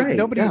 Right? Like, right,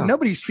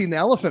 nobody's seen the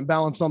elephant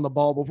balance on the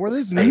ball before.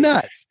 This is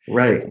nuts,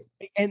 right?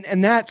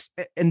 And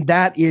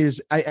that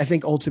is, I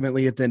think,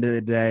 ultimately at the end of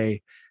the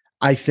day,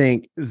 I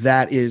think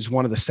that is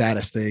one of the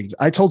saddest things.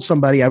 I told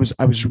somebody I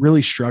was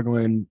really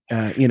struggling,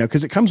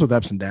 because it comes with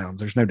ups and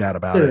downs. There's no doubt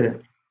about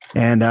it.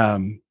 And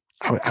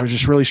I was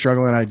just really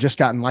struggling. I just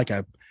gotten like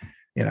I've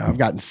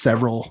gotten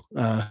several,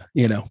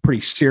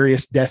 pretty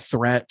serious death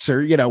threats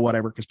or,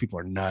 whatever, because people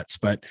are nuts.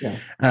 But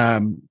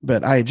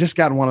I had just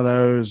gotten one of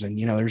those, and,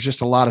 there's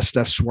just a lot of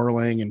stuff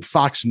swirling, and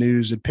Fox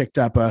News had picked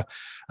up a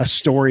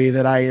story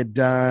that I had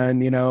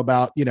done,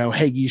 about,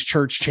 Hagee's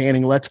church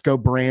chanting, "Let's go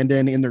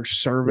Brandon," in their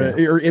service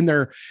or in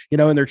their,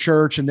 in their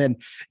church. And then,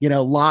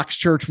 Locke's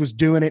church was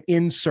doing it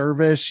in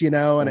service,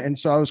 and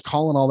so I was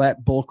calling all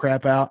that bull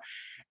crap out.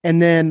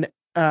 And then,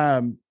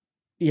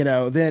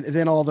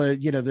 then all the,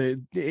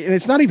 and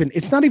it's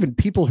not even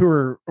people who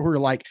are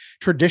like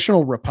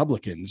traditional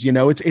Republicans,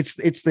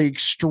 it's the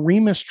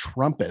extremist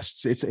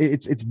Trumpists.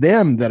 It's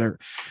them that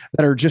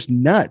are just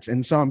nuts.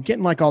 And so I'm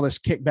getting like all this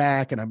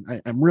kickback,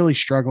 and I'm really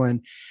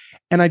struggling.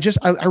 And I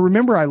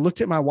remember I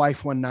looked at my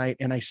wife one night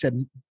and I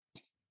said,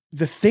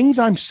 the things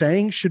I'm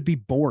saying should be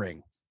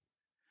boring.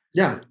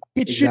 Yeah.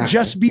 It should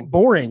just be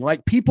boring.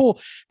 Like people,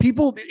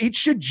 it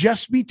should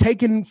just be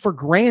taken for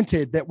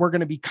granted that we're going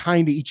to be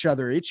kind to each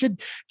other. It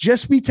should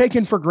just be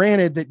taken for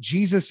granted that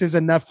Jesus is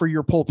enough for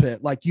your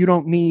pulpit. Like, you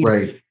don't need,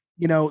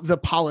 the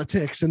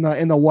politics and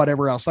the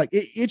whatever else. Like,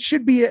 it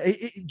should be,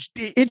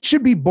 it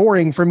should be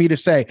boring for me to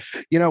say,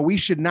 we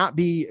should not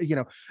be,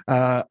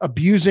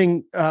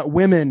 abusing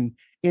women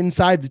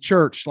inside the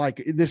church,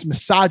 like this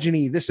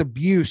misogyny, this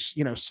abuse,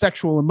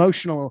 sexual,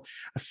 emotional,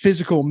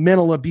 physical,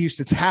 mental abuse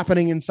that's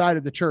happening inside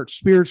of the church,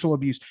 spiritual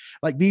abuse,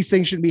 like these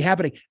things shouldn't be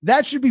happening.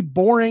 That should be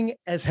boring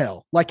as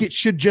hell. Like, it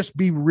should just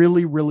be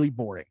really, really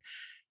boring.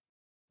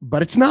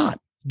 But it's not,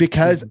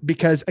 because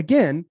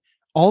again,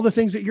 all the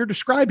things that you're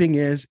describing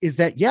is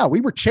that,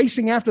 we were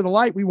chasing after the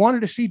light. We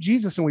wanted to see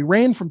Jesus, and we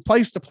ran from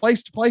place to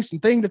place to place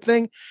and thing to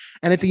thing.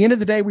 And at the end of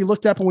the day, we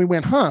looked up and we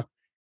went,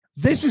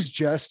 this is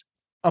just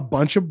a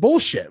bunch of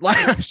bullshit. Like,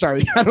 I'm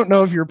sorry, I don't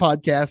know if your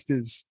podcast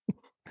is.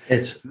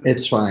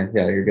 It's fine.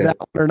 Yeah, you're good.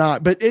 Or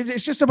not, but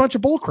it's just a bunch of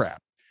bull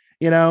crap,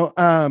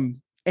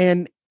 and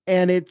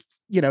it's,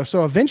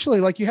 so eventually,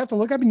 like, you have to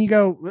look up and you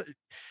go,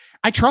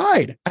 I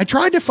tried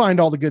to find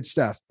all the good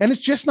stuff, and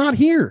it's just not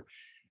here.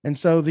 And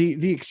so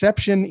the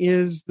exception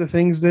is the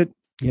things that,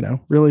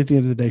 really at the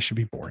end of the day should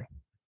be boring.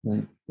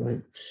 Right.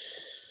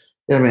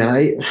 Yeah,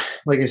 man.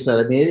 Like I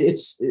said, I mean,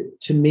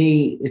 to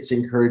me, it's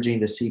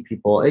encouraging to see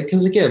people,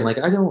 because again, like,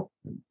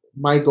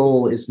 my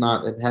goal is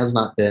not, it has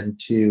not been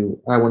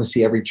I want to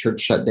see every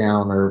church shut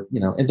down, or,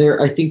 and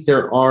I think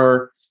there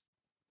are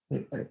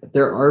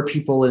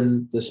people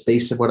in the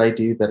space of what I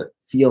do that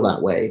feel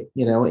that way,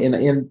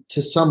 and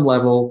to some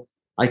level,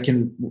 I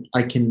can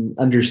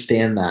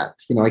understand that,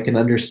 I can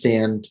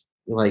understand,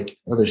 like,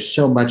 oh, there's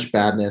so much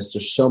badness,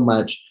 there's so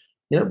much,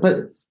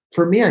 but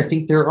for me, I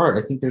think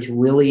there's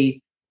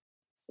really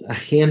a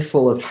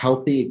handful of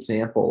healthy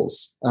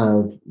examples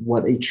of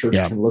what a church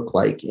can look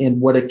like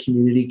and what a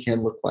community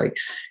can look like.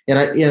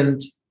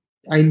 And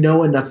I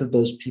know enough of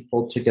those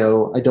people to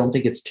go, I don't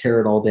think it's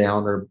tear it all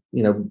down or,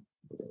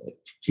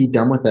 be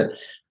done with it.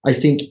 I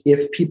think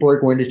if people are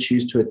going to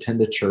choose to attend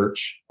a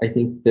church, I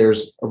think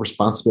there's a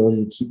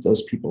responsibility to keep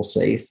those people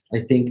safe. I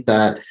think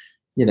that,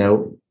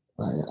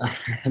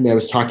 I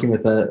was talking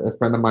with a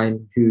friend of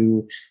mine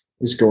who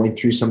is going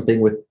through something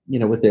with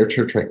their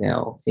church right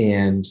now,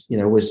 and,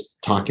 was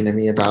talking to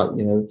me about,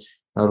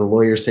 how the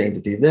lawyer's saying to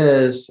do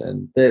this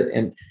and that.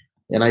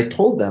 And I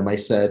told them, I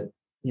said,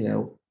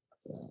 I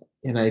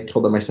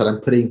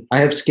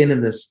have skin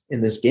in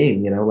this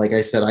game, like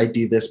I said, I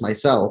do this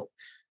myself.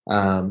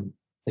 I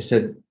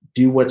said,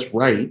 do what's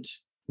right,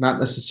 not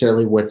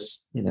necessarily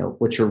what's,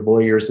 what your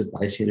lawyers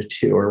advise you to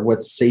do or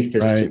what's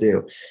safest to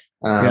do.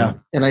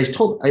 And I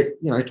told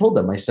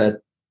them, I said,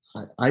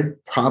 I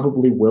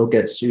probably will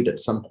get sued at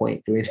some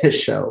point doing this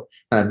show,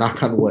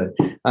 knock on wood.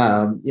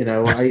 I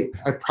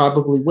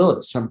probably will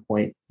at some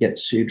point get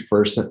sued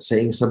for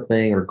saying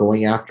something or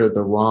going after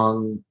the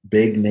wrong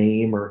big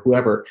name or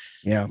whoever.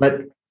 Yeah.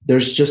 But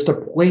there's just a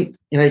point.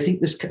 And I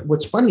think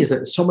what's funny is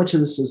that so much of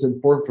this is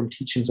informed from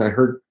teachings I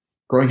heard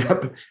growing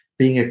up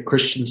being a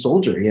Christian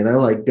soldier,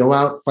 like go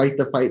out, fight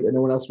the fight that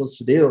no one else wants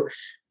to do.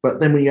 But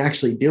then when you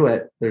actually do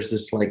it, there's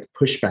this like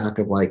pushback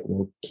of like,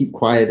 well, keep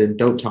quiet and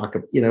don't talk.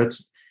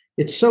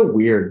 It's so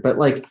weird. But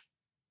like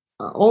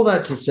all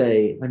that to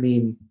say, I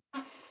mean,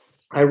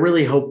 I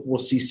really hope we'll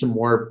see some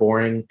more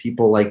boring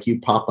people like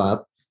you pop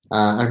up.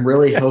 I'm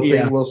really hoping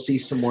Yeah. we'll see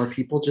some more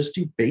people just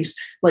do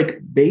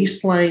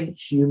baseline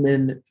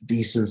human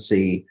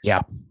decency.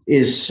 Yeah.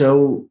 Is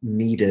so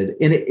needed.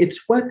 And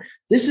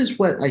this is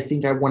what I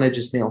think I want to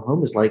just nail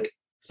home is like,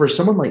 for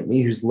someone like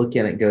me who's looking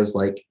at it and goes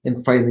like,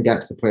 and finally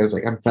got to the point I was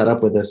like, I'm fed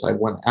up with this. I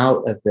want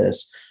out of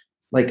this.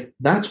 Like,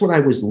 that's what I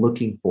was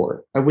looking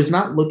for. I was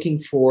not looking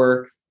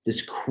for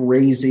this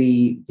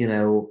crazy,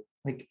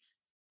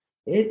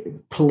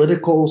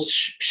 political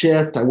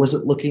shift. I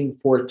wasn't looking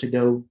for it to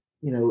go,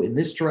 in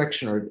this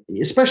direction, or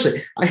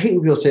especially, I hate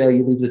when people say, oh,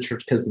 you leave the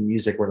church because of the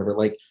music or whatever.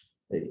 Like,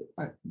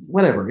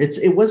 whatever.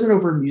 It wasn't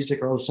over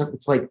music or all this stuff.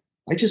 It's like,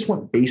 I just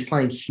want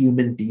baseline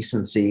human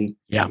decency,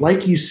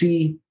 like you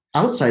see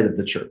outside of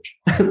the church,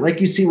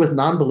 like you see with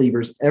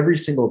non-believers every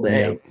single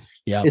day.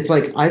 Yeah. It's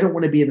like, I don't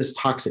want to be in this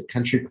toxic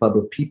country club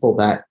of people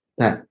that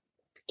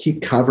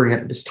keep covering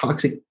it, this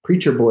toxic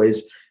preacher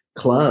boys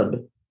club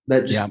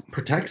that just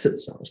protects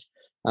itself.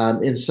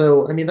 And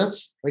so, I mean,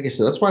 that's, like I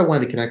said, that's why I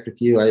wanted to connect with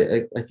you.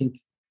 I think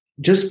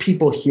just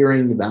people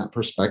hearing that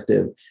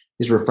perspective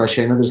is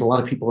refreshing. I know there's a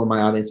lot of people in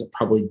my audience that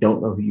probably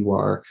don't know who you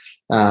are.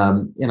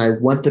 And I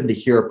want them to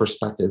hear a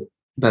perspective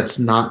that's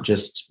not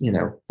just,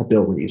 a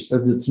Bill Reeves.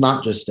 It's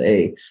not just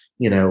a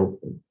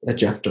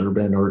Jeff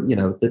Durbin or,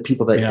 the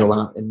people that go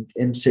out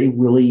and say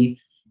really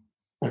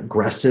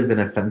aggressive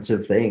and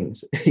offensive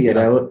things,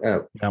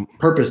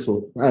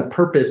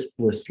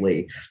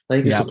 purposelessly. I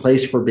think there's a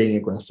place for being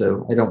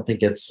aggressive. I don't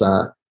think it's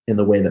in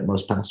the way that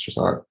most pastors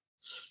are.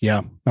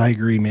 Yeah, I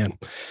agree, man.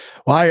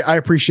 Well, I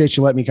appreciate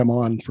you letting me come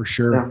on for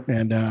sure. Yeah.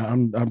 And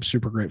I'm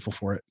super grateful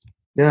for it.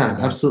 Yeah,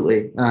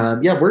 absolutely.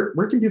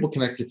 Where can people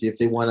connect with you if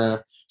they want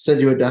to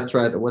send you a death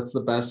threat? What's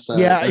the best?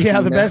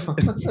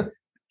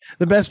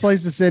 The best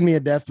place to send me a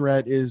death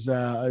threat is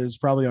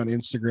probably on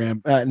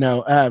Instagram.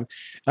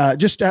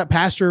 Just at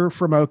Pastor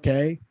from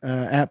OK,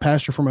 at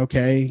Pastor from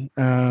OK.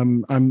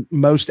 I'm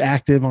most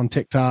active on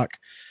TikTok.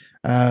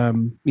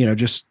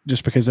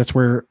 Just because that's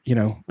where,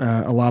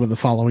 a lot of the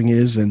following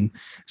is and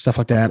stuff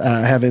like that.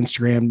 I have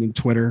Instagram and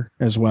Twitter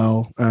as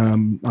well.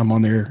 I'm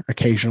on there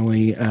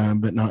occasionally,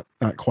 but not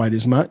quite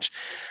as much.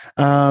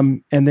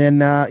 And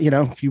then,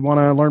 if you want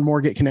to learn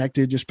more, get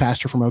connected, just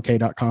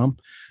pastorfromok.com.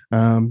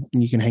 And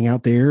you can hang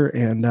out there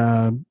and,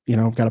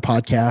 I've got a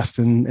podcast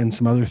and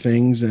some other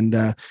things.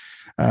 And,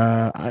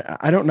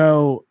 I don't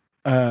know.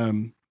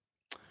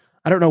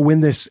 I don't know when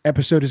this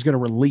episode is going to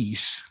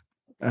release.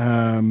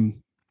 Do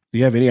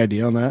you have any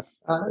idea on that?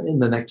 In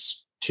the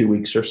next 2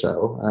 weeks or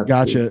so.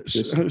 Gotcha.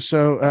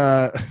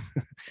 So,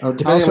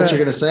 depending on what you're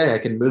going to say, I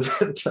can move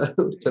it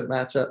to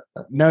match up.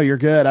 No, you're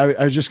good.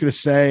 I was just going to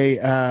say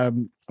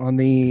on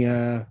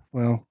the,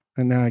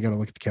 and now I got to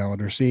look at the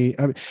calendar. See,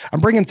 I'm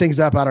bringing things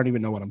up. I don't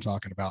even know what I'm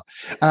talking about.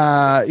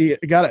 Got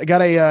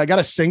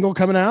a single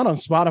coming out on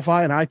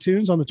Spotify and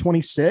iTunes on the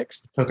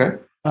 26th. Okay.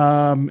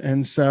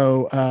 And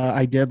so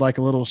I did like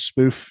a little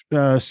spoof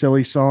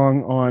silly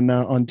song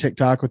on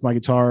TikTok with my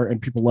guitar,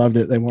 and people loved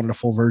it. They wanted a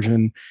full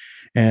version,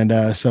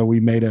 and so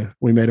we made a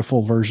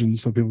full version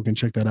so people can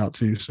check that out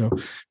too. So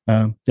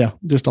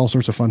just all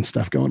sorts of fun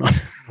stuff going on.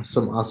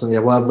 Awesome. Yeah,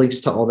 we'll have links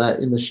to all that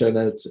in the show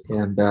notes,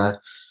 and I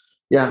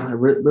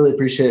really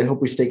appreciate it.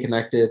 Hope we stay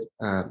connected.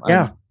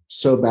 I'm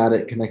so bad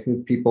at connecting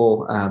with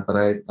people, but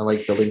I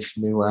like building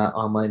some new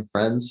online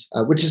friends,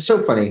 which is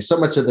so funny. So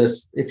much of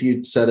this, if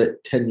you'd said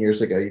it 10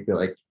 years ago, you'd be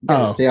like,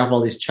 stay off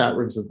all these chat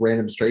rooms with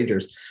random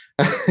strangers,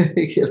 but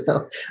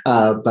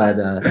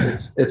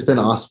it's been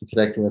awesome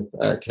connecting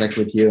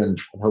with you, and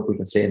hope we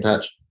can stay in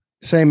touch.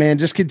 Same, man.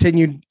 Just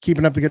continue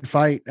keeping up the good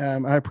fight.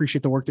 I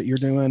appreciate the work that you're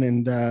doing,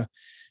 and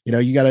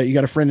you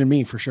got a friend in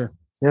me for sure.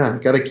 Yeah,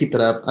 got to keep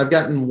it up. I've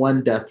gotten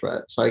one death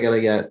threat, so I got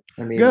to get.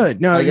 Good.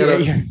 No,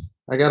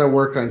 I got to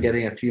work on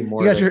getting a few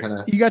more.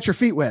 You got your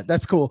feet wet.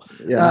 That's cool.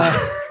 Yeah.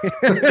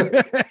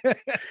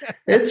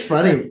 It's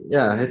funny.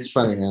 Yeah, it's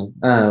funny, man.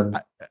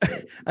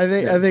 I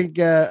think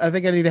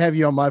I need to have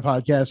you on my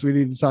podcast. We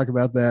need to talk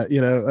about that.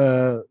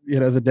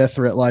 The death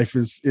threat life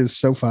is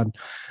so fun.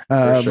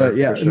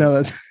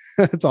 No,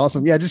 that's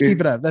awesome. Yeah, just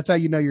keep it up. That's how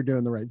you know you're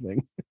doing the right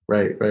thing.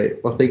 Right.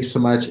 Well, thank you so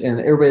much. And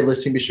everybody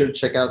listening, be sure to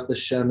check out the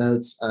show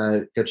notes.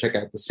 Go check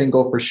out the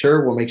single for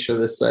sure. We'll make sure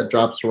this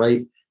drops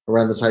right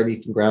around the time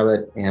you can grab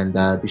it, and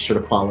be sure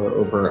to follow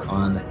over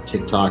on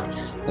TikTok.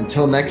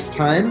 Until next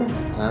time,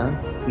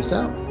 peace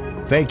out.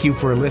 Thank you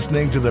for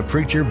listening to the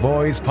Preacher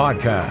Boys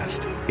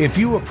podcast. If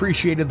you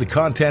appreciated the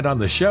content on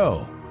the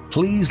show,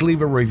 please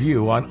leave a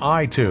review on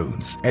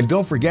iTunes. And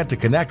don't forget to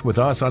connect with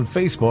us on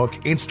Facebook,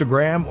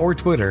 Instagram, or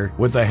Twitter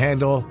with the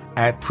handle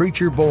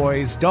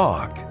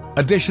 @PreacherBoysDoc.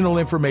 Additional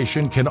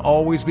information can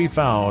always be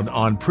found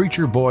on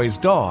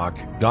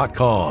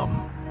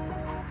PreacherBoysDoc.com.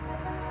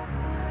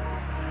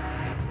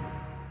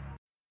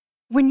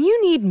 When you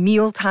need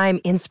mealtime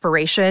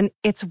inspiration,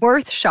 it's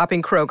worth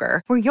shopping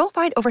Kroger, where you'll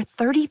find over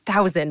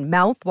 30,000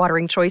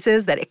 mouth-watering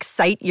choices that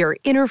excite your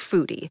inner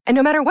foodie. And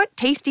no matter what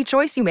tasty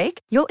choice you make,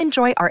 you'll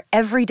enjoy our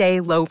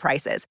everyday low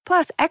prices,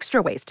 plus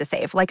extra ways to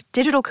save, like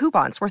digital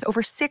coupons worth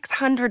over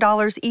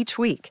 $600 each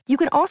week. You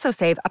can also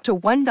save up to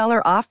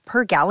 $1 off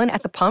per gallon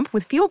at the pump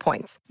with fuel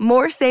points.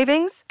 More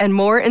savings and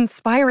more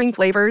inspiring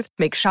flavors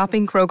make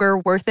shopping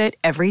Kroger worth it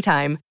every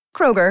time.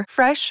 Kroger,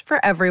 fresh for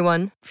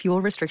everyone.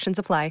 Fuel restrictions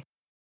apply.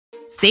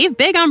 Save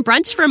big on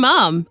brunch for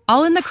mom,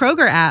 all in the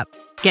Kroger app.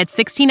 Get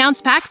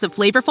 16-ounce packs of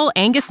flavorful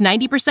Angus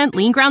 90%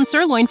 lean ground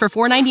sirloin for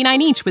 $4.99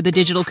 each with a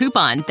digital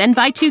coupon. Then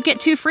buy 2, get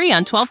 2 free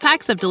on 12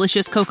 packs of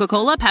delicious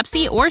Coca-Cola,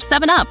 Pepsi, or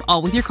 7-Up,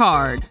 all with your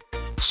card.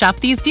 Shop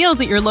these deals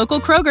at your local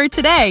Kroger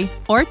today,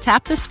 or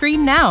tap the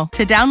screen now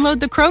to download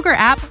the Kroger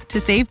app to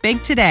save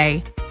big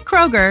today.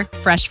 Kroger,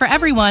 fresh for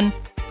everyone.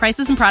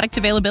 Prices and product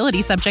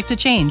availability subject to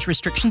change.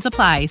 Restrictions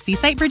apply. See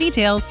site for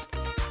details.